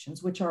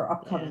generations, which are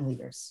upcoming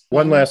leaders.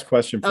 One last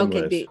question from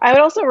Okay, Liz. I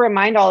would also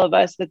remind all of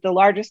us that the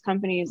largest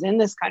companies in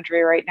this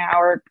country right now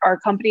are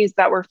companies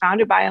that were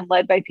founded by and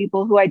led by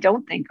people who I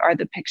don't think are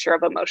the picture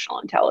of emotional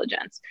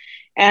intelligence.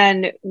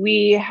 And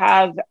we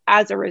have,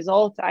 as a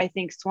result, I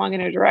think, swung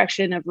in a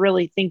direction of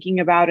really thinking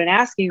about and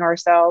asking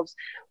ourselves,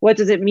 what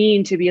does it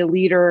mean to be a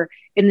leader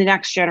in the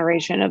next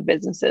generation of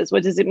businesses?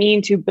 What does it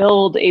mean to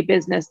build a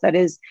business that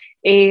is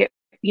a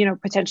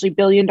potentially $1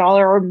 billion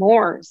or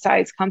more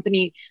size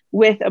company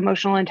with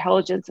emotional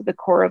intelligence at the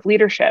core of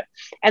leadership?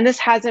 And this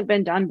hasn't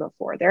been done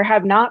before. There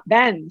have not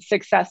been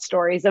success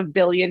stories of $1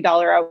 billion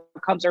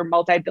outcomes or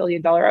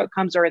multi-billion dollar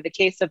outcomes, or in the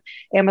case of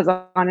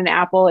Amazon and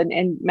Apple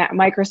and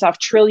Microsoft, $1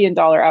 trillion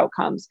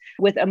outcomes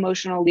with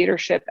emotional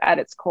leadership at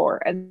its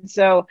core. And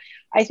so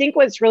I think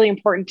what's really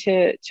important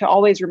to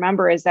always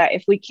remember is that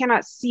if we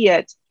cannot see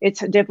it, it's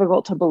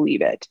difficult to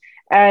believe it.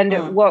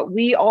 And what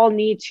we all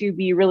need to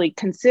be really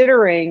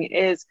considering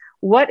is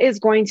what is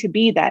going to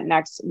be that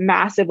next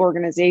massive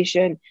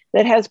organization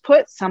that has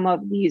put some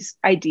of these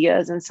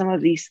ideas and some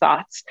of these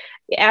thoughts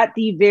at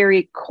the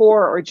very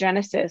core or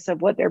genesis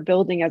of what they're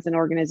building as an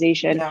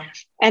organization. Yeah.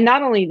 And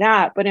not only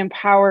that, but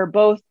empower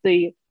both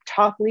the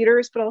top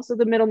leaders, but also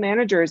the middle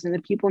managers and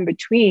the people in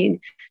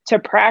between to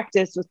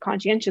practice with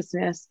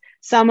conscientiousness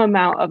some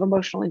amount of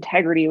emotional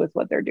integrity with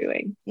what they're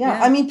doing.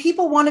 Yeah. I mean,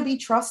 people want to be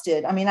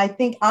trusted. I mean, I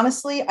think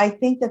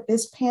that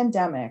this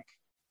pandemic,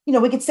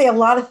 we could say a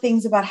lot of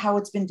things about how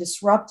it's been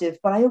disruptive,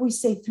 but I always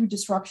say through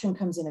disruption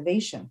comes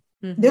innovation.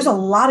 Mm-hmm. There's a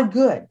lot of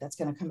good that's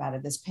going to come out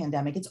of this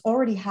pandemic. It's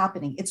already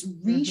happening. It's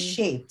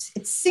reshaped.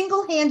 It's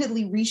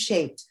single-handedly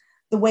reshaped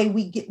the way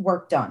we get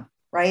work done.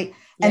 Right.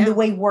 And the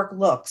way work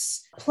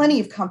looks. Plenty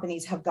of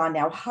companies have gone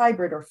now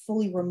hybrid or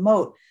fully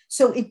remote.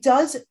 So it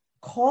does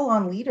call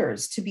on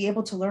leaders to be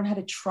able to learn how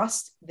to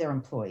trust their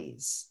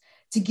employees,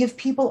 to give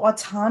people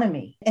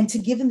autonomy, and to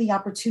give them the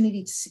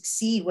opportunity to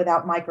succeed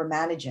without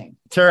micromanaging.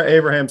 Tara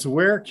Abrahams,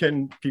 where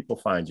can people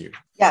find you?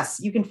 Yes,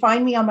 you can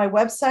find me on my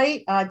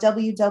website,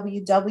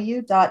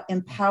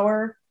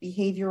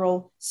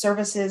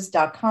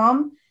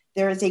 www.empowerbehavioralservices.com.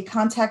 There is a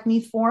contact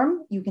me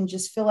form. You can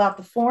just fill out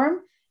the form.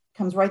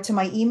 Comes right to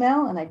my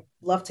email, and I'd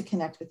love to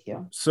connect with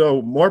you.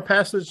 So more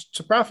Passage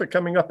to Profit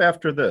coming up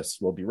after this.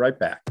 We'll be right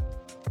back.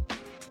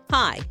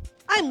 Hi,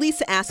 I'm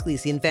Lisa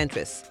Askley's the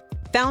Inventress,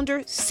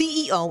 founder,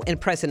 CEO,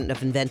 and president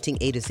of Inventing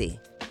A to Z.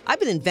 I've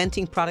been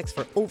inventing products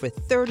for over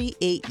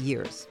 38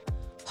 years.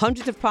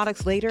 Hundreds of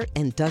products later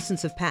and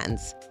dozens of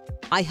patents.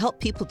 I help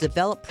people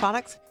develop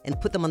products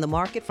and put them on the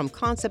market from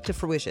concept to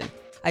fruition.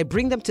 I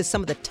bring them to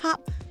some of the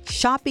top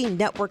shopping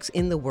networks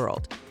in the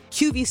world.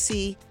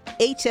 QVC,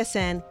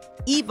 HSN,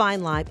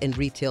 eVine Live, and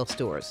retail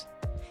stores.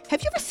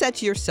 Have you ever said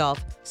to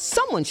yourself,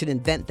 someone should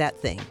invent that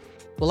thing?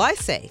 Well, I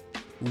say,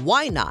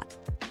 why not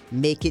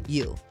make it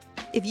you?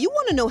 If you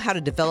want to know how to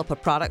develop a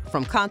product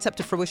from concept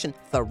to fruition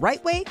the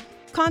right way,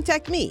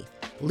 contact me,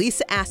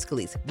 Lisa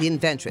Askley's the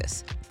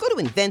Inventress. Go to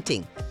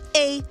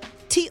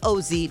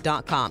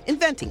inventingatoz.com,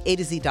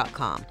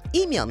 inventingatoz.com.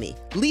 Email me,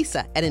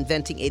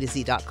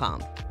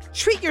 lisa@inventingatoz.com.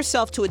 Treat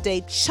yourself to a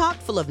day chock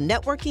full of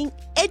networking,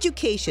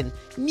 education,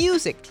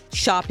 music,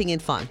 shopping,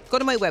 and fun. Go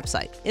to my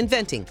website,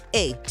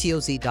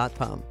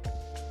 inventingatoz.com.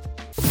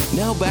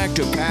 Now back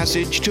to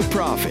Passage to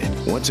Profit.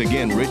 Once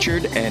again,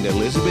 Richard and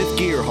Elizabeth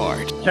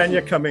Gearhart.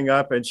 Kenya coming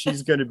up, and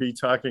she's going to be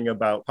talking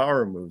about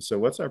power moves. So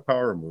what's our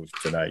power move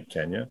tonight,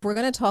 Kenya? We're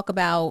going to talk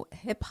about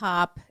hip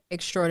hop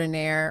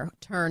extraordinaire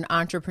turned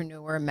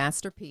entrepreneur,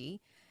 Master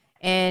P,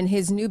 and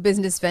his new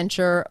business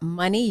venture,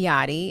 Money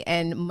Yachty.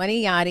 And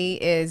Money Yachty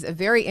is a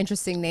very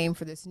interesting name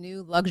for this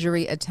new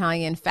luxury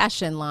Italian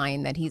fashion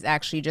line that he's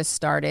actually just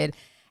started.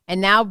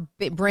 And now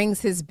it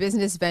brings his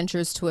business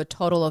ventures to a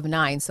total of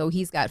 9. So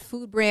he's got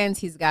food brands,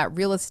 he's got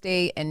real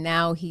estate, and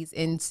now he's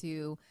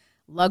into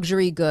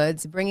luxury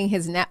goods, bringing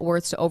his net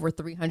worth to over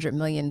 $300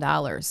 million.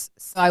 So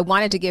I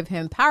wanted to give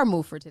him power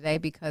move for today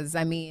because,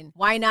 I mean,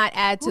 why not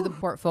add to the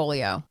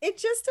portfolio? It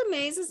just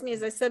amazes me,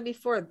 as I said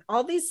before,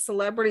 all these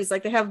celebrities,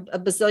 like they have a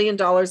bazillion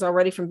dollars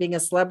already from being a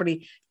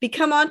celebrity,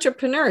 become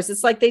entrepreneurs.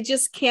 It's like they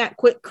just can't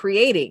quit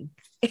creating.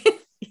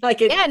 I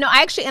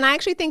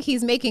actually think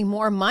he's making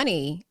more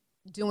money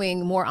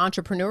doing more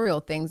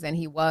entrepreneurial things than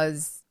he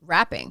was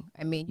rapping.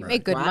 I mean, you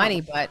make good money,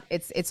 but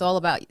it's all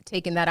about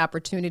taking that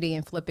opportunity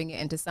and flipping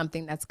it into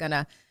something that's going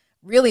to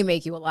really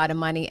make you a lot of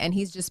money. And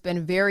he's just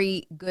been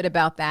very good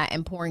about that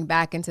and pouring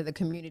back into the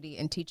community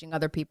and teaching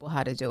other people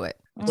how to do it.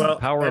 Well, the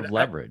power of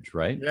leverage,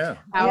 right? Yeah.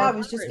 I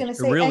was just going to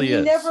say, really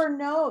and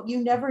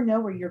you never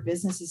know where your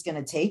business is going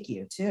to take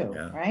you too,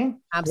 right?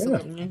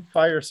 Absolutely. Yeah.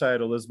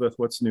 Fireside, Elizabeth,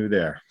 what's new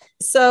there?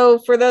 So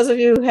for those of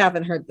you who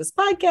haven't heard this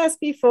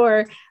podcast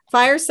before,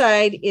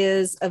 Fireside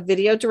is a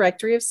video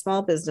directory of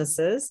small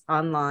businesses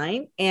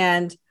online,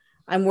 and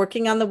I'm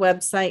working on the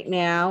website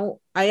now.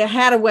 I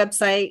had a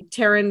website.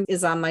 Taryn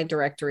is on my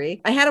directory.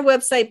 I had a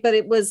website, but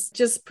it was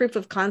just proof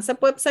of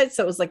concept website.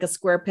 So it was like a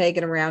square peg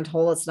in a round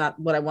hole. It's not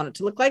what I want it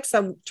to look like. So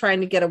I'm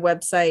trying to get a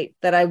website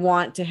that I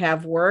want to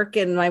have work.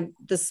 And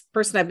this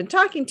person I've been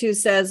talking to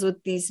says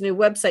with these new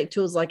website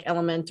tools like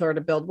Elementor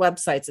to build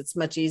websites, it's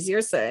much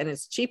easier. And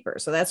it's cheaper.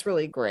 So that's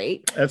really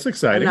great. That's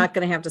exciting. I'm not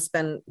going to have to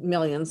spend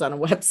millions on a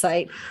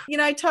website.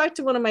 I talked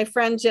to one of my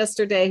friends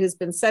yesterday who's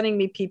been sending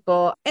me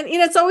people, and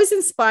it's always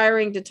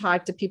inspiring to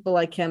talk to people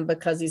like him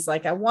because he's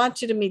like, I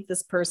want you to meet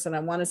this person.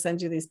 I want to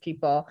send you these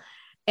people.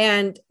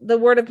 And the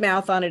word of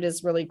mouth on it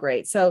is really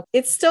great. So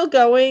it's still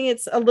going.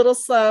 It's a little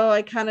slow.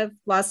 I kind of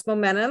lost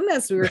momentum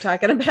as we were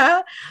talking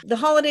about. The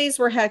holidays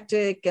were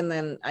hectic, and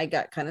then I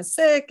got kind of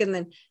sick, and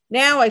then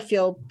now I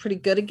feel pretty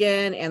good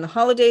again, and the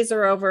holidays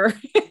are over.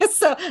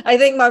 So I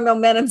think my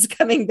momentum's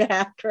coming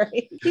back,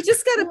 right? You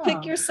just got to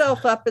pick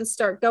yourself up and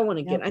start going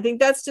again. Yep. I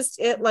think that's just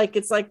it.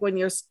 It's like when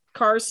your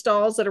car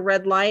stalls at a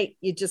red light,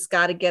 you just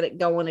got to get it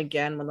going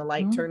again when the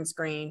light turns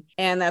green.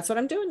 And that's what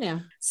I'm doing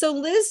now. So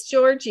Liz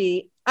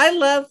Georgie, I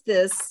love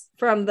this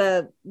from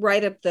the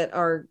write-up that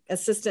our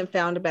assistant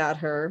found about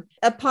her.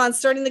 Upon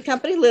starting the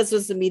company, Liz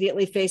was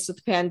immediately faced with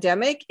the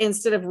pandemic.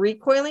 Instead of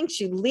recoiling,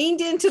 she leaned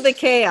into the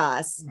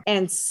chaos,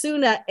 and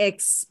Suna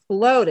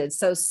exploded.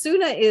 So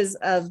Suna is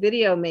a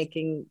video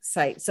making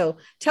site. So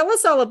tell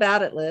us all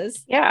about it,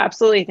 Liz. Yeah,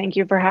 absolutely. Thank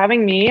you for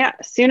having me.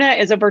 Suna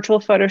is a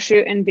virtual photo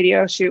shoot and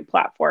video shoot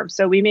platform.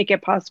 So we make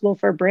it possible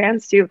for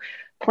brands to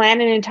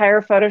plan an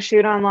entire photo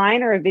shoot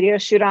online or a video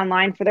shoot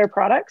online for their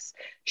products,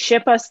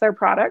 ship us their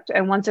product,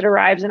 and once it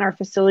arrives in our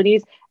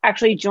facilities,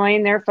 actually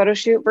join their photo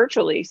shoot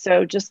virtually.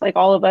 So just like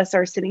all of us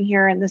are sitting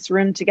here in this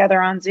room together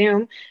on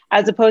Zoom,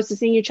 as opposed to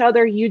seeing each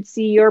other, you'd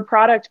see your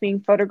product being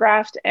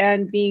photographed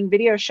and being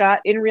video shot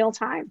in real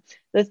time.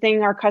 The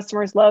thing our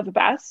customers love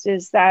best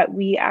is that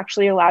we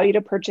actually allow you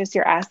to purchase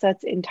your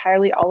assets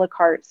entirely a la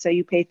carte. So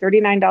you pay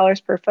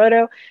 $39 per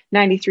photo,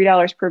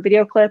 $93 per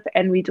video clip,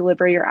 and we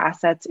deliver your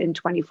assets in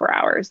 24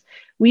 hours.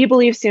 We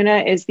believe Suna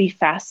is the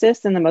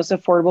fastest and the most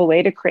affordable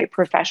way to create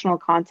professional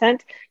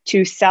content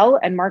to sell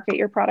and market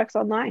your products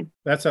online.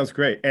 That sounds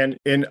great. And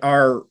in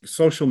our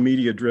social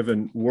media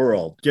driven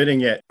world,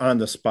 getting it on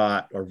the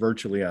spot or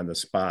virtually on the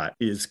spot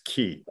is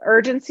key.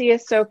 Urgency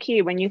is so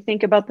key. When you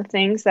think about the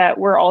things that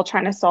we're all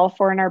trying to solve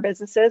for in our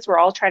businesses, we're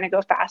all trying to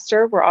go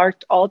faster. We're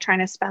all trying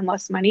to spend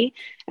less money,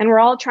 and we're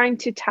all trying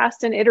to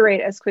test and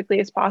iterate as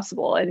quickly as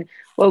possible. And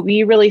what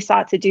we really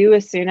sought to do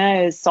as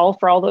Suna is solve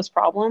for all those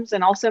problems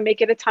and also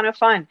make it a ton of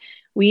fun.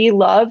 We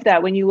love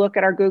that when you look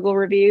at our Google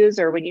reviews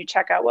or when you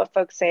check out what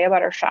folks say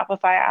about our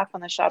Shopify app on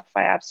the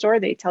Shopify App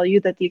Store, they tell you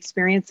that the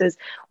experience is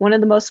one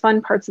of the most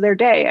fun parts of their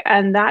day.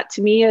 And that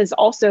to me is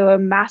also a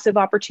massive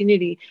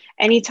opportunity.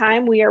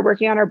 Anytime we are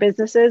working on our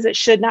businesses, it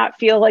should not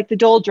feel like the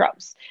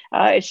doldrums.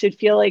 It should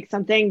feel like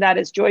something that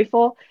is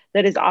joyful,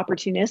 that is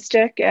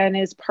opportunistic, and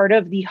is part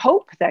of the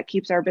hope that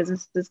keeps our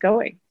businesses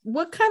going.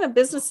 What kind of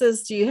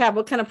businesses do you have?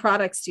 What kind of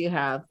products do you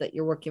have that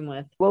you're working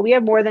with? Well, we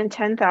have more than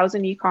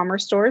 10,000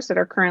 e-commerce stores that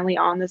are currently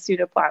on the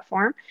Suna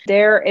platform.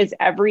 There is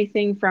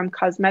everything from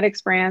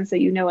cosmetics brands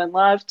that you know and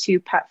love to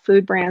pet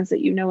food brands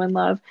that you know and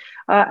love,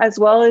 as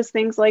well as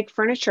things like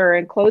furniture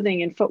and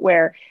clothing and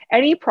footwear.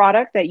 Any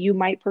product that you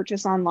might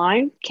purchase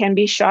online can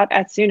be shot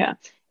at Suna.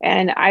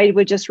 And I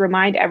would just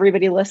remind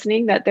everybody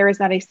listening that there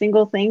is not a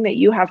single thing that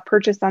you have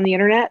purchased on the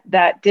internet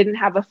that didn't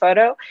have a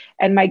photo.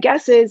 And my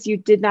guess is you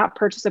did not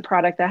purchase a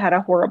product that had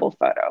a horrible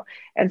photo.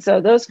 And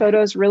so those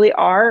photos really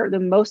are the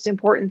most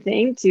important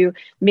thing to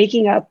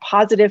making a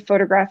positive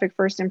photographic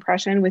first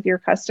impression with your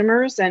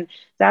customers. And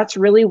that's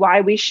really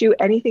why we shoot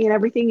anything and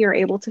everything you're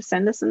able to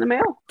send us in the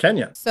mail.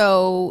 Kenya.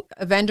 So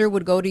a vendor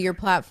would go to your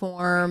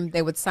platform,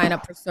 they would sign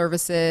up for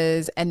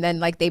services, and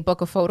then like they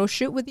book a photo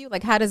shoot with you.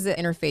 Like how does it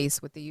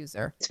interface with the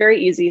user? It's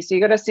very easy. So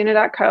you go to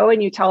Suna.co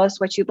and you tell us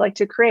what you'd like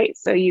to create.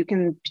 So you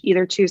can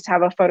either choose to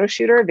have a photo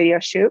shoot or a video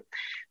shoot.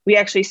 We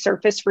actually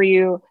surface for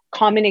you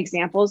common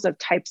examples of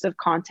types of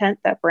content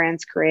that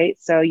brands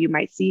create. So you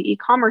might see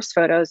e-commerce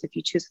photos if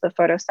you choose the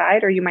photo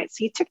side, or you might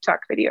see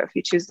TikTok video if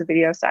you choose the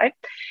video side.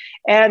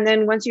 And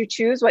then once you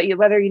choose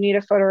whether you need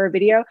a photo or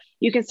video,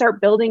 you can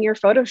start building your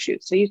photo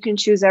shoot. So you can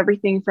choose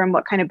everything from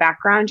what kind of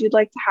background you'd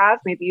like to have.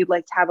 Maybe you'd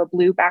like to have a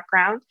blue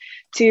background,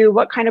 to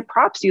what kind of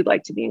props you'd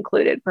like to be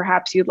included.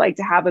 Perhaps you'd like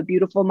to have a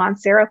beautiful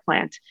Monstera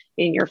plant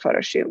in your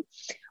photo shoot.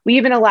 We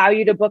even allow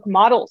you to book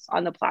models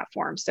on the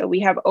platform. So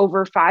we have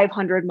over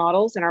 500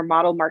 models in our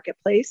model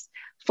marketplace,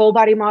 full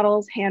body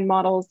models, hand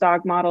models,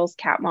 dog models,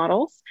 cat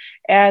models.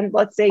 And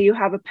let's say you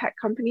have a pet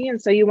company,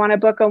 and so you want to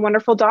book a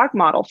wonderful dog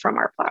model from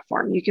our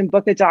platform. You can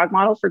book a dog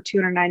model for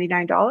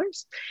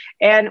 $299.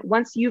 And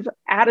once you've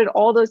added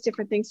all those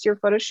different things to your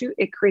photo shoot,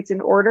 it creates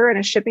an order and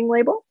a shipping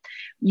label.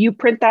 You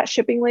print that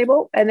shipping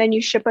label, and then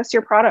you ship us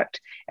your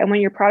product. And when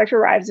your product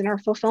arrives in our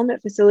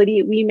fulfillment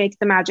facility, we make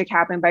the magic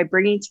happen by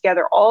bringing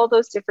together all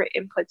those different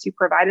inputs you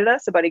provided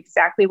us about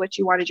exactly what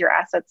you wanted your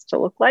assets to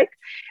look like,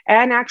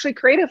 and actually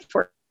create it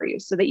for you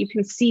so that you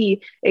can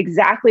see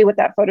exactly what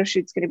that photo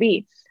shoot's going to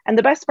be. And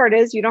the best part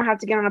is you don't have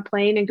to get on a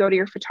plane and go to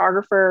your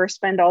photographer or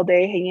spend all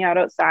day hanging out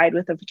outside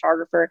with a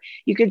photographer.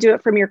 You can do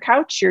it from your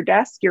couch, your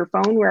desk, your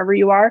phone, wherever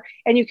you are.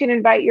 And you can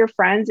invite your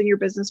friends and your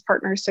business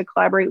partners to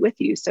collaborate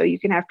with you. So you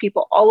can have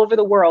people all over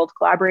the world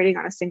collaborating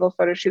on a single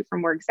photo shoot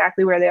from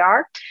exactly where they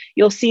are.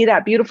 You'll see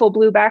that beautiful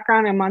blue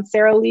background and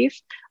Monstera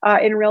leaf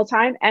in real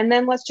time. And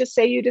then let's just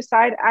say you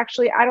decide,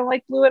 actually, I don't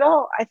like blue at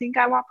all. I think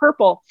I want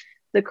purple.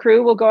 The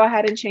crew will go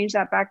ahead and change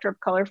that backdrop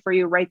color for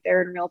you right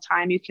there in real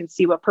time. You can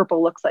see what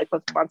purple looks like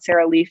with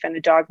Monstera leaf and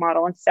a dog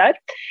model instead.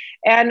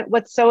 And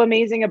what's so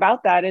amazing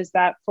about that is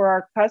that for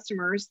our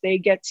customers, they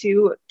get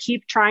to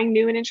keep trying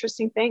new and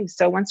interesting things.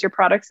 So once your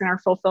product's in our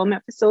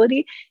fulfillment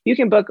facility, you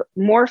can book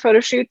more photo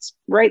shoots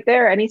right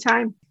there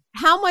anytime.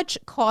 How much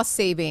cost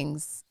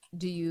savings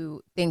do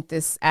you think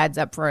this adds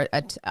up for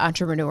an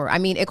entrepreneur? I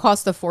mean, it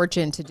costs a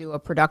fortune to do a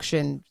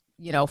production,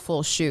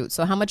 full shoot.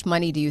 So how much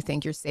money do you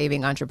think you're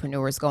saving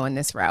entrepreneurs going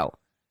this route?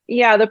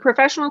 Yeah, the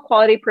professional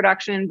quality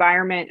production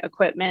environment,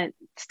 equipment,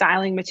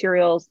 styling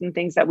materials, and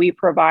things that we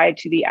provide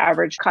to the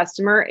average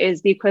customer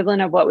is the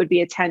equivalent of what would be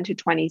a $10,000 to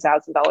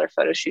 $20,000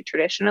 photo shoot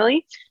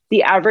traditionally.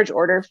 The average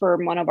order for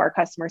one of our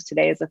customers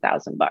today is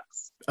 $1,000.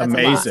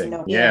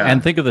 Amazing. Yeah.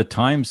 And think of the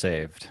time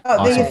saved. Oh,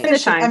 Awesome. the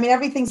efficient. I mean,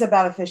 everything's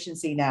about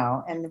efficiency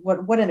now, and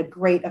what in a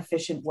great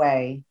efficient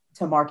way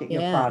to market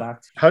your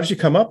product. How did you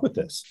come up with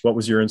this? What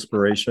was your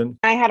inspiration?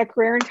 I had a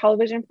career in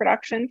television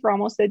production for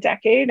almost a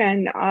decade,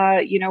 and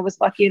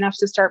was lucky enough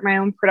to start my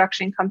own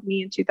production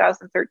company in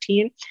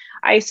 2013.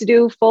 I used to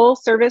do full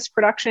service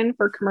production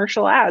for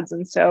commercial ads,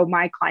 and so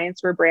my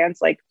clients were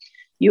brands like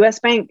US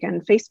Bank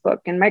and Facebook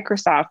and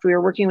Microsoft. We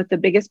were working with the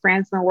biggest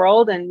brands in the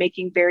world and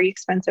making very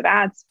expensive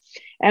ads.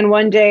 And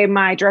one day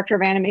my director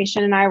of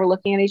animation and I were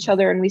looking at each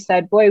other and we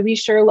said, boy, we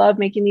sure love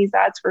making these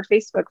ads for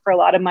Facebook for a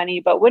lot of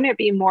money, but wouldn't it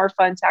be more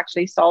fun to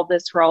actually solve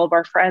this for all of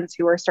our friends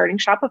who are starting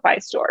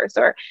Shopify stores,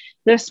 or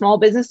the small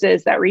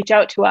businesses that reach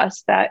out to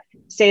us that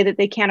say that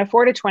they can't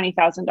afford a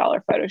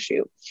 $20,000 photo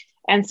shoot?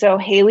 And so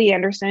Haley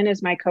Anderson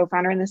is my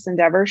co-founder in this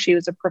endeavor. She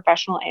was a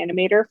professional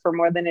animator for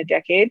more than a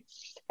decade.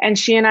 And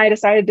she and I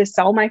decided to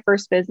sell my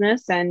first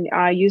business and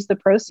use the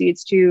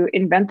proceeds to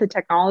invent the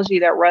technology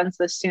that runs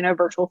the Suna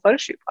virtual photo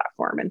shoot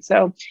platform. And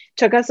so it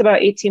took us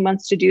about 18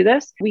 months to do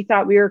this. We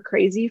thought we were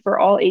crazy for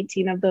all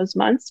 18 of those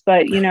months,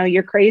 but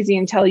you're crazy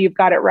until you've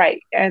got it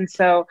right. And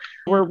so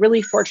we're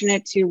really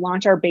fortunate to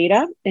launch our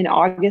beta in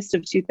August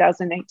of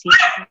 2019,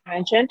 as I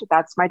mentioned.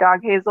 That's my dog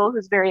Hazel,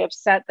 who's very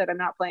upset that I'm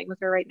not playing with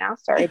her right now.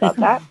 Sorry about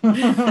that.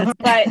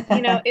 But,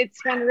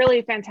 it's been really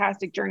a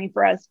fantastic journey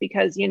for us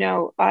because,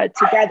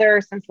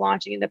 together since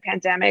launching in the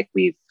pandemic,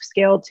 we've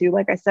scaled to,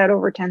 like I said,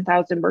 over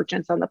 10,000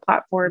 merchants on the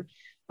platform.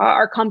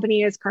 Our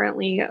company is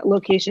currently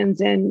locations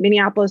in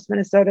Minneapolis,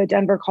 Minnesota,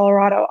 Denver,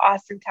 Colorado,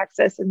 Austin,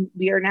 Texas, and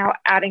we are now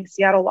adding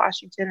Seattle,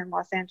 Washington, and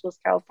Los Angeles,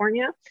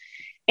 California.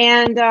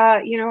 And,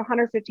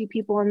 150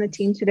 people on the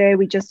team today.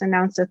 We just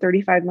announced a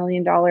 $35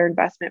 million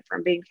investment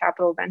from Bain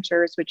Capital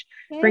Ventures, which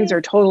brings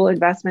our total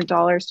investment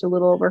dollars to a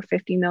little over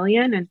 50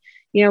 million. And,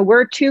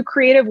 we're two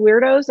creative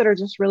weirdos that are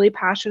just really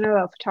passionate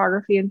about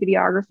photography and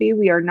videography.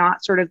 We are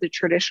not sort of the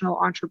traditional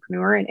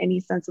entrepreneur in any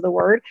sense of the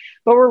word,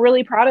 but we're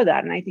really proud of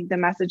that. And I think the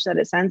message that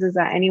it sends is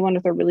that anyone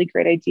with a really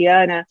great idea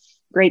and a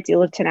great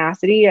deal of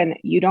tenacity, and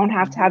you don't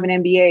have to have an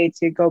MBA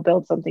to go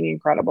build something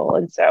incredible.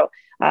 And so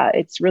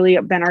it's really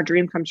been our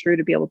dream come true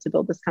to be able to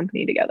build this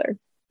company together.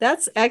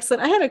 That's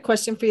excellent. I had a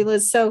question for you,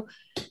 Liz. So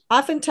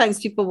oftentimes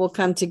people will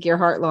come to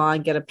Gearhart Law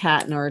and get a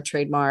patent or a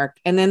trademark,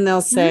 and then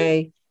they'll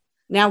say,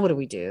 now what do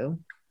we do?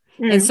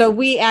 And so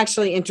we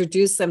actually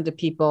introduce them to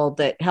people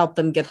that help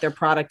them get their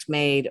product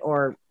made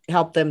or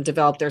help them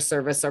develop their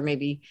service or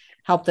maybe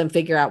help them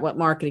figure out what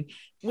marketing.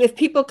 If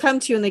people come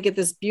to you and they get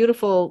this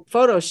beautiful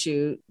photo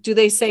shoot, do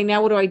they say,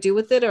 now what do I do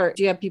with it? Or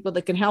do you have people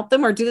that can help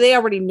them? Or do they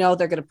already know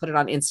they're going to put it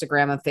on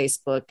Instagram and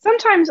Facebook?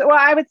 Sometimes,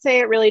 I would say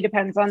it really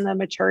depends on the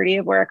maturity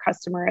of where a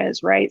customer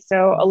is, right?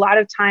 So a lot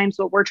of times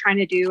what we're trying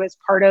to do as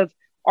part of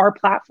our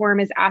platform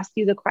is ask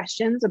you the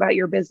questions about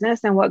your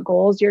business and what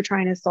goals you're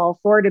trying to solve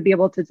for to be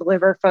able to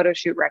deliver photo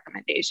shoot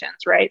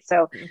recommendations, right?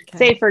 So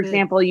say, for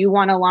example, you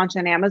want to launch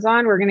on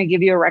Amazon, we're going to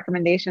give you a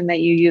recommendation that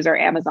you use our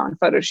Amazon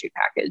photo shoot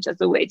package as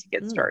a way to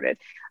get started.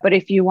 But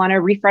if you want to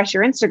refresh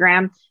your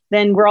Instagram,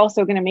 then we're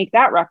also going to make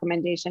that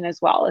recommendation as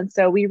well. And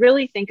so we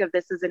really think of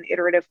this as an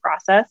iterative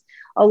process.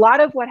 A lot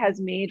of what has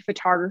made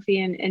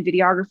photography and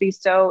videography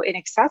so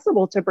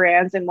inaccessible to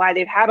brands and why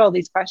they've had all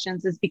these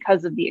questions is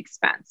because of the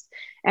expense.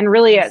 And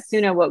really at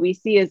Suna, what we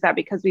see is that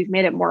because we've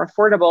made it more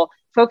affordable,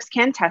 folks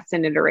can test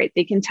and iterate.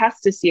 They can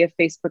test to see if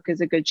Facebook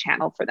is a good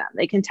channel for them.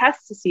 They can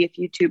test to see if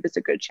YouTube is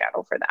a good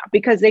channel for them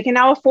because they can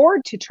now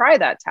afford to try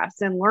that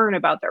test and learn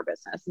about their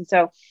business. And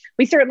so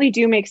we certainly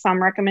do make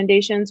some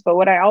recommendations, but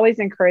what I always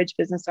encourage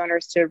business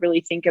owners to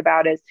really think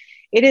about is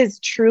it is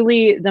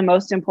truly the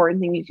most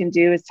important thing you can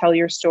do is tell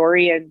your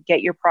story and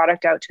get your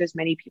product out to as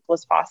many people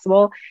as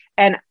possible.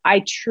 And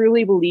I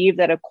truly believe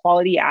that a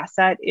quality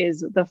asset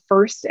is the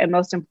first and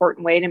most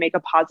important way to make a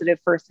positive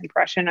first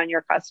impression on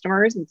your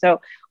customers. And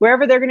so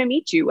wherever they're going to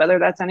meet you, whether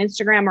that's on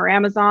Instagram or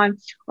Amazon,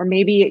 or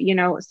maybe,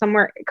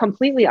 somewhere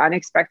completely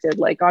unexpected,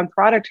 like on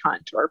Product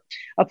Hunt or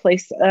a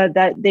place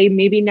that they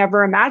maybe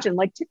never imagined,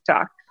 like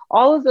TikTok.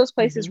 All of those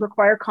places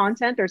require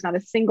content. There's not a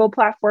single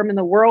platform in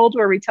the world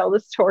where we tell the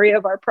story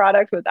of our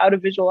product without a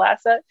visual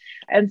asset.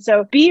 And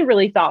so be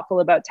really thoughtful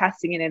about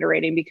testing and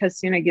iterating because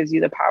Suna gives you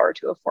the power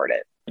to afford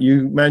it.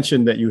 You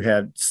mentioned that you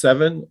had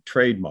 7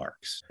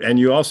 trademarks, and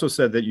you also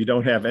said that you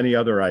don't have any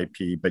other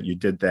IP, but you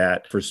did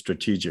that for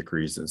strategic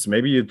reasons.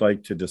 Maybe you'd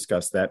like to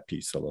discuss that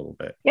piece a little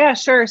bit. Yeah,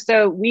 sure.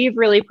 So we've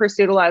really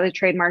pursued a lot of the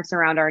trademarks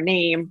around our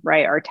name,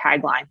 right? Our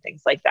tagline,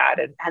 things like that.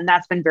 And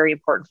that's been very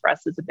important for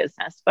us as a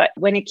business. But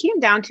when it came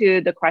down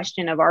to the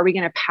question of, are we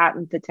going to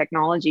patent the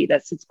technology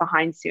that sits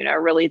behind Suna,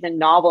 really the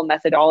novel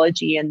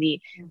methodology and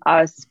the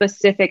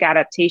specific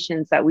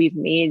adaptations that we've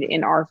made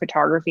in our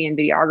photography and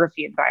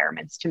videography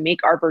environments to make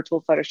our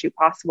virtual photo shoot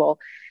possible,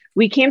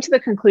 we came to the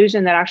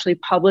conclusion that actually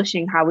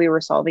publishing how we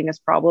were solving this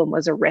problem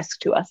was a risk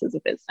to us as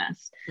a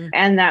business,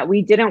 and that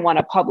we didn't want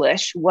to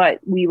publish what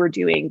we were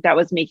doing that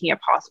was making it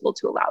possible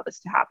to allow this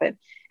to happen.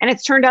 And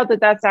it's turned out that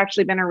that's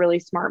actually been a really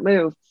smart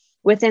move.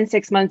 Within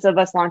 6 months of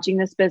us launching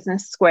this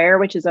business, Square,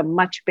 which is a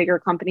much bigger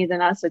company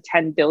than us, a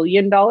 $10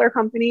 billion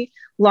company,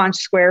 launched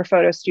Square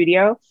Photo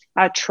Studio,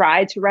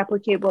 tried to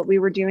replicate what we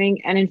were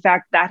doing. And in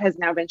fact, that has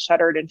now been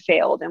shuttered and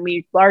failed. And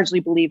we largely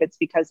believe it's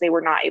because they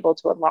were not able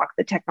to unlock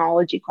the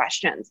technology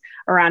questions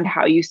around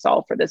how you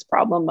solve for this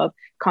problem of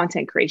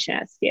content creation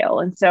at scale.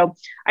 And so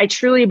I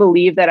truly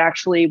believe that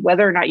actually,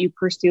 whether or not you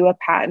pursue a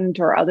patent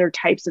or other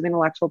types of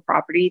intellectual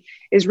property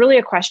is really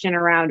a question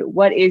around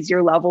what is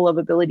your level of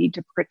ability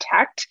to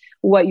protect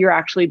what you're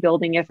actually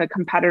building if a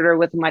competitor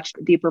with much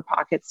deeper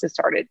pockets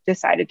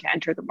decided to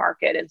enter the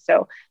market. And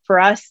so for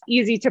us,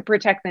 easy to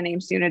protect the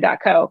name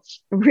Suna.co,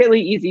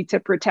 really easy to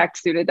protect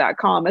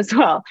Suna.com as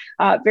well.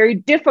 Very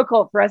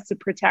difficult for us to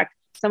protect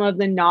some of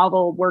the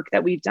novel work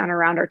that we've done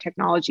around our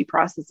technology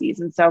processes.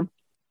 And so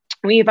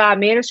we've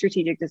made a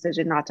strategic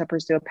decision not to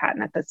pursue a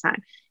patent at this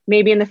time.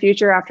 Maybe in the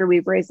future, after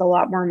we've raised a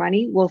lot more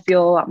money, we'll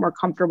feel a lot more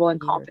comfortable and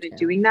confident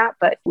doing that.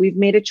 But we've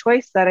made a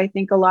choice that I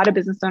think a lot of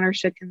business owners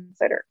should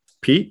consider.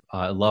 Pete?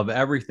 I love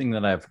everything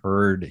that I've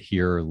heard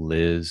here,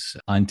 Liz.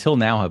 Until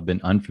now, I've been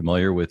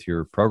unfamiliar with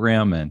your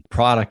program and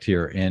product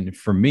here. And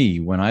for me,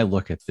 when I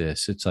look at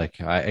this, it's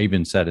like I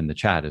even said in the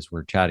chat as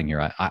we're chatting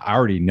here, I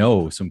already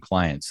know some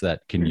clients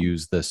that can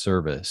use this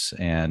service.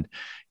 And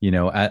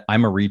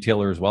I'm a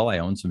retailer as well. I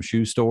own some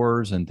shoe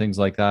stores and things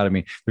like that. I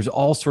mean, there's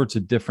all sorts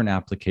of different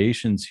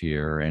applications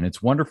here. And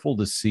it's wonderful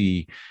to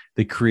see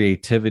the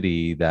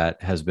creativity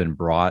that has been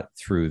brought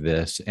through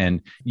this.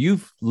 And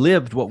you've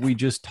lived what we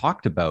just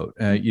talked about.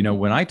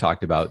 When I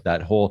talked about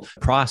that whole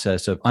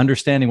process of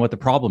understanding what the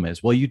problem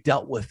is, well, you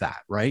dealt with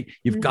that, right?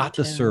 You've got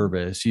the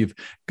service, you've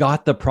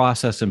got the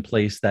process in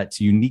place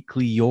that's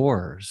uniquely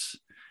yours.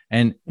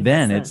 And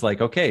then it's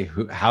like, okay,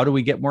 how do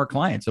we get more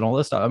clients and all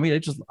this stuff? I mean,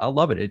 I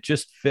love it. It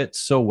just fits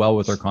so well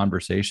with our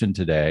conversation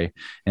today.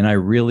 And I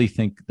really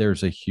think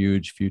there's a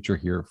huge future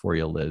here for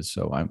you, Liz.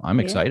 So I'm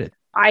excited.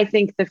 I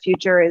think the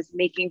future is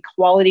making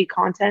quality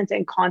content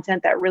and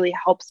content that really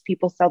helps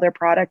people sell their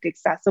product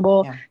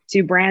accessible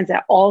to brands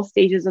at all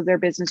stages of their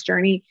business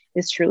journey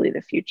is truly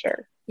the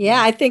future.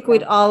 Yeah, I think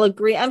we'd all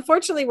agree.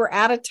 Unfortunately, we're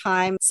out of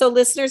time. So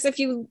listeners, if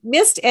you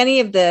missed any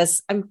of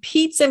this,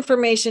 Pete's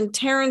information,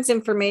 Taryn's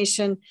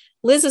information,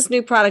 Liz's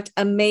new product,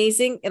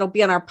 amazing. It'll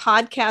be on our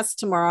podcast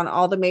tomorrow on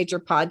all the major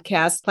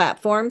podcast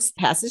platforms.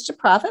 Passage to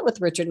Profit with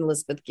Richard and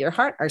Elizabeth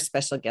Gearhart, our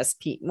special guest,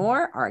 Pete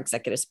Mohr, our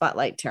executive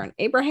spotlight, Taryn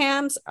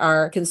Abrahams,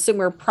 our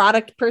consumer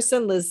product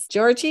person, Liz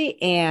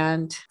Georgie,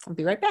 and I'll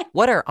be right back.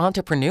 What are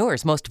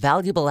entrepreneurs' most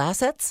valuable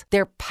assets?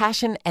 Their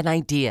passion and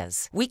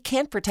ideas. We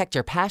can't protect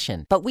your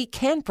passion, but we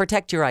can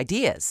protect your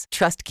ideas.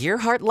 Trust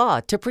Gearhart Law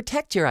to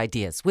protect your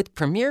ideas with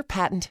premier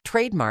patent,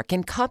 trademark,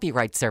 and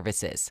copyright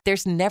services.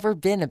 There's never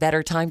been a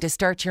better time to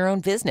start your own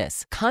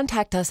business,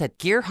 contact us at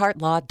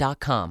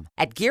GearhartLaw.com.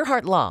 At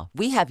Gearhart Law,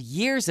 we have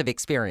years of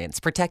experience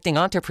protecting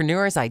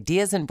entrepreneurs'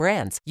 ideas and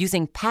brands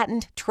using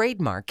patent,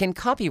 trademark, and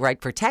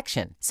copyright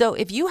protection. So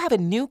if you have a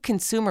new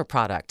consumer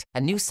product,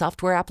 a new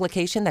software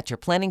application that you're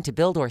planning to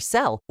build or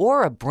sell,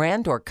 or a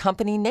brand or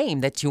company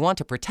name that you want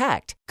to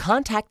protect,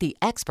 contact the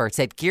experts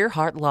at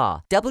Gearhart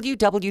Law.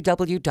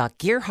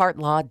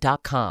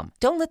 www.gearhartlaw.com.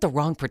 Don't let the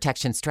wrong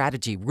protection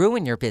strategy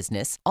ruin your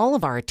business. All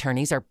of our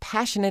attorneys are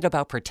passionate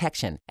about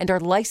protection and are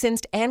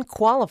licensed and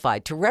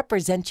qualified to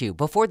represent you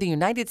before the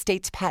United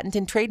States Patent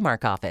and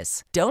Trademark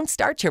Office. Don't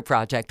start your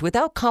project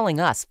without calling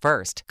us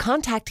first.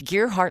 Contact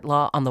Gearhart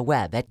Law on the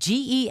web at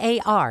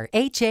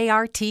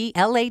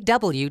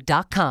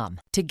GearhartLaw.com.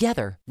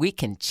 Together, we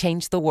can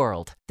change the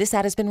world. This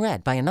ad has been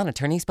read by a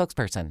non-attorney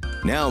spokesperson.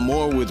 Now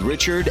more with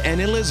Richard and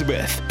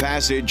Elizabeth.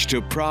 Passage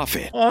to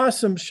Profit.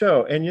 Awesome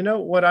show. And you know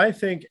what I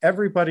think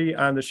everybody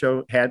on the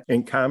show had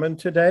in common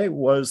today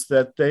was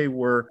that they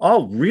were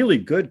all really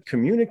good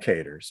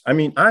communicators. I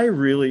mean, I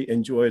really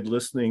enjoyed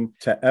listening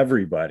to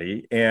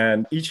everybody,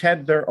 and each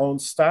had their own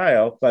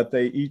style, but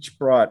they each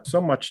brought so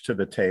much to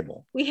the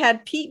table. We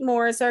had Pete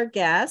Mohr as our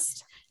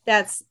guest.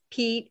 That's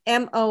Pete,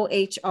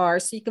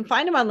 Mohr. So you can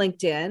find him on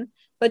LinkedIn,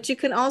 but you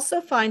can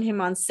also find him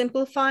on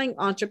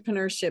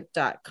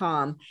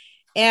simplifyingentrpreneurship.com.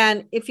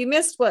 And if you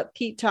missed what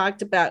Pete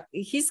talked about,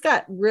 he's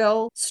got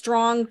real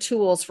strong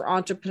tools for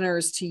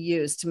entrepreneurs to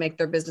use to make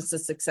their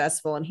businesses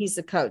successful. And he's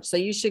a coach. So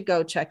you should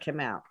go check him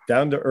out.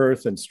 Down to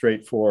earth and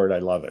straightforward. I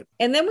love it.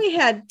 And then we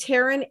had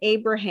Taryn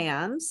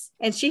Abrahams,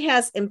 and she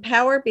has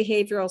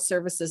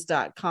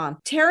empowerbehavioralservices.com.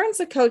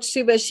 Taryn's a coach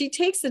too, but she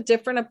takes a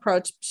different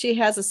approach. She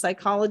has a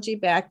psychology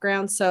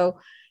background. So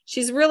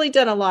she's really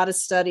done a lot of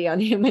study on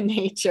human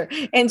nature,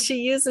 and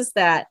she uses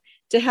that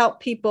to help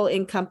people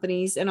in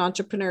companies and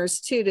entrepreneurs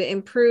too, to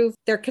improve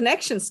their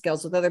connection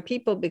skills with other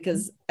people,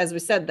 because as we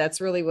said,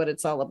 that's really what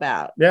it's all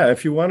about. Yeah.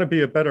 If you want to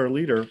be a better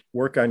leader,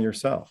 work on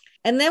yourself.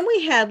 And then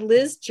we had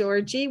Liz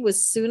Georgie with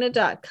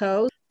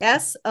Soona.co,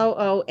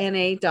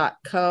 Soona.co.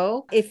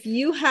 If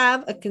you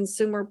have a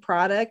consumer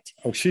product.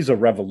 Oh, she's a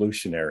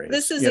revolutionary.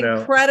 This is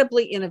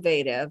incredibly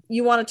innovative.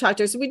 You want to talk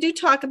to her. So we do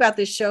talk about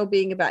this show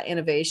being about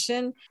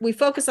innovation. We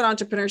focus on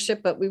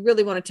entrepreneurship, but we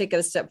really want to take it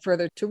a step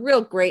further to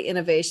real great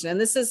innovation. And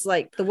this is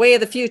like the way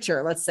of the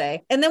future, let's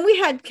say. And then we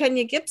had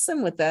Kenya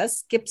Gibson with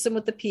us, Gibson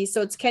with the P.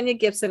 So it's Kenya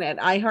Gibson at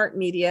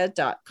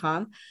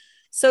iHeartMedia.com.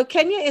 So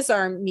Kenya is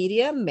our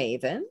media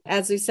maven.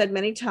 As we said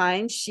many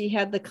times, she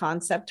had the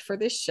concept for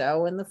this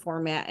show and the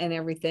format and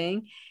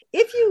everything.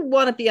 If you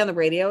want to be on the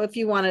radio, if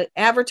you want to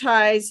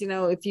advertise,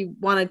 if you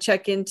want to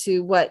check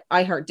into what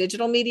iHeart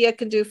Digital Media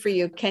can do for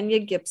you, Kenya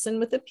Gibson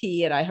with a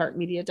P at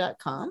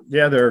iHeartMedia.com.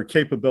 Yeah, their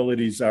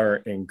capabilities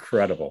are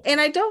incredible. And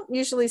I don't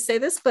usually say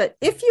this, but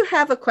if you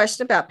have a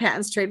question about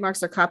patents,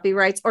 trademarks, or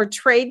copyrights, or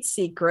trade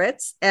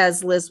secrets,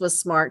 as Liz was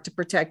smart to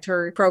protect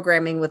her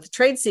programming with a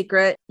trade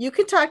secret, you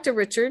can talk to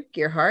Richard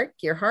Gearhart,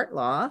 Gearhart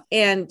Law.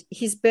 And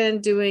he's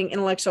been doing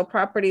intellectual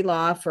property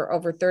law for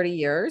over 30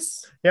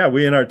 years. Yeah,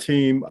 we and our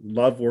team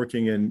love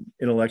working in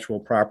intellectual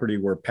property.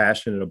 We're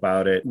passionate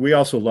about it. We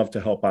also love to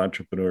help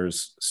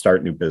entrepreneurs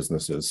start new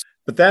businesses.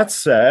 But that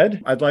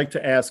said, I'd like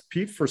to ask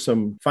Pete for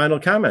some final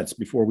comments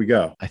before we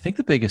go. I think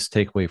the biggest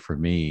takeaway for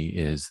me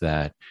is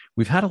that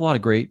we've had a lot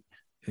of great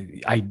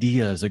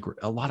ideas,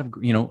 a lot of,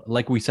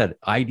 like we said,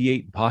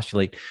 ideate and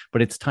postulate,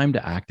 but it's time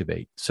to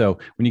activate. So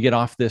when you get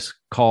off this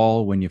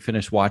call, when you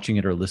finish watching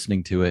it or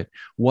listening to it,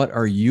 what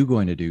are you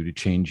going to do to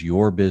change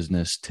your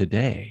business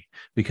today?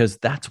 Because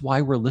that's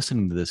why we're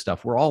listening to this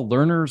stuff. We're all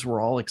learners.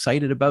 We're all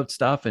excited about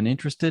stuff and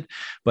interested.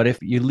 But if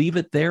you leave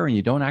it there and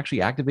you don't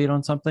actually activate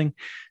on something,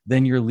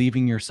 then you're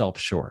leaving yourself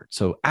short.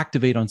 So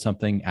activate on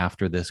something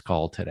after this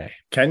call today.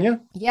 Kenya?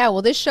 Yeah,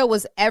 well, this show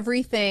was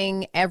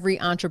everything every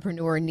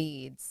entrepreneur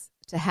needs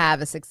to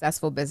have a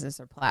successful business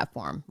or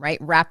platform, right?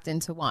 Wrapped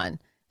into one.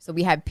 So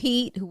we had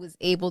Pete, who was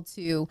able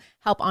to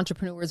help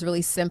entrepreneurs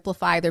really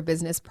simplify their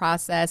business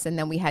process. And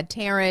then we had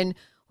Taryn,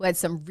 who had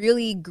some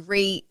really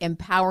great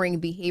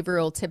empowering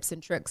behavioral tips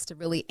and tricks to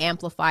really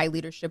amplify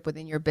leadership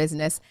within your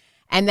business.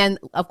 And then,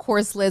 of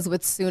course, Liz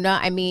with Soona.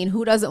 I mean,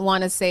 who doesn't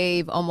want to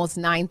save almost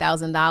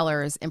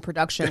 $9,000 in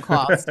production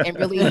costs and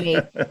really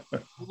make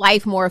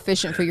life more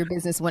efficient for your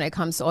business when it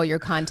comes to all your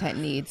content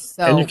needs?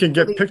 So, and you can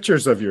get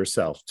pictures of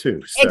yourself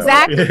too. So.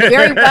 Exactly.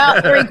 Very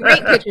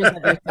great pictures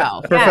of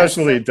yourself.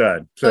 Professionally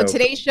done. So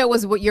today's show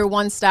was your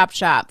one-stop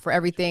shop for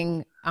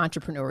everything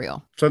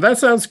entrepreneurial. So that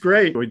sounds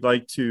great. We'd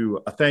like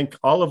to thank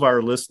all of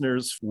our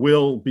listeners.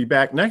 We'll be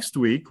back next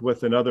week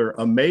with another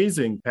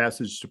amazing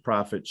Passage to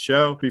Profit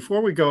show.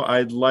 Before we go,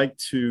 I'd like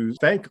to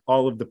thank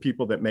all of the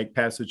people that make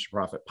Passage to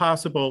Profit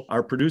possible.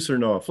 Our producer,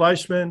 Noah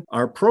Fleischman,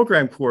 our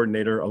program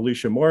coordinator,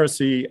 Alicia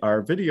Morrissey,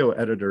 our video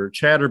editor,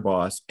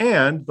 Chatterboss,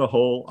 and the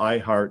whole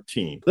iHeart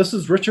team. This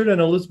is Richard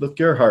and Elizabeth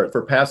Gearhart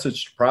for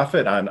Passage to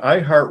Profit on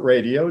iHeart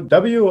Radio,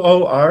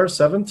 WOR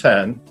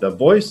 710, the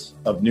voice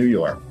of New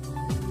York.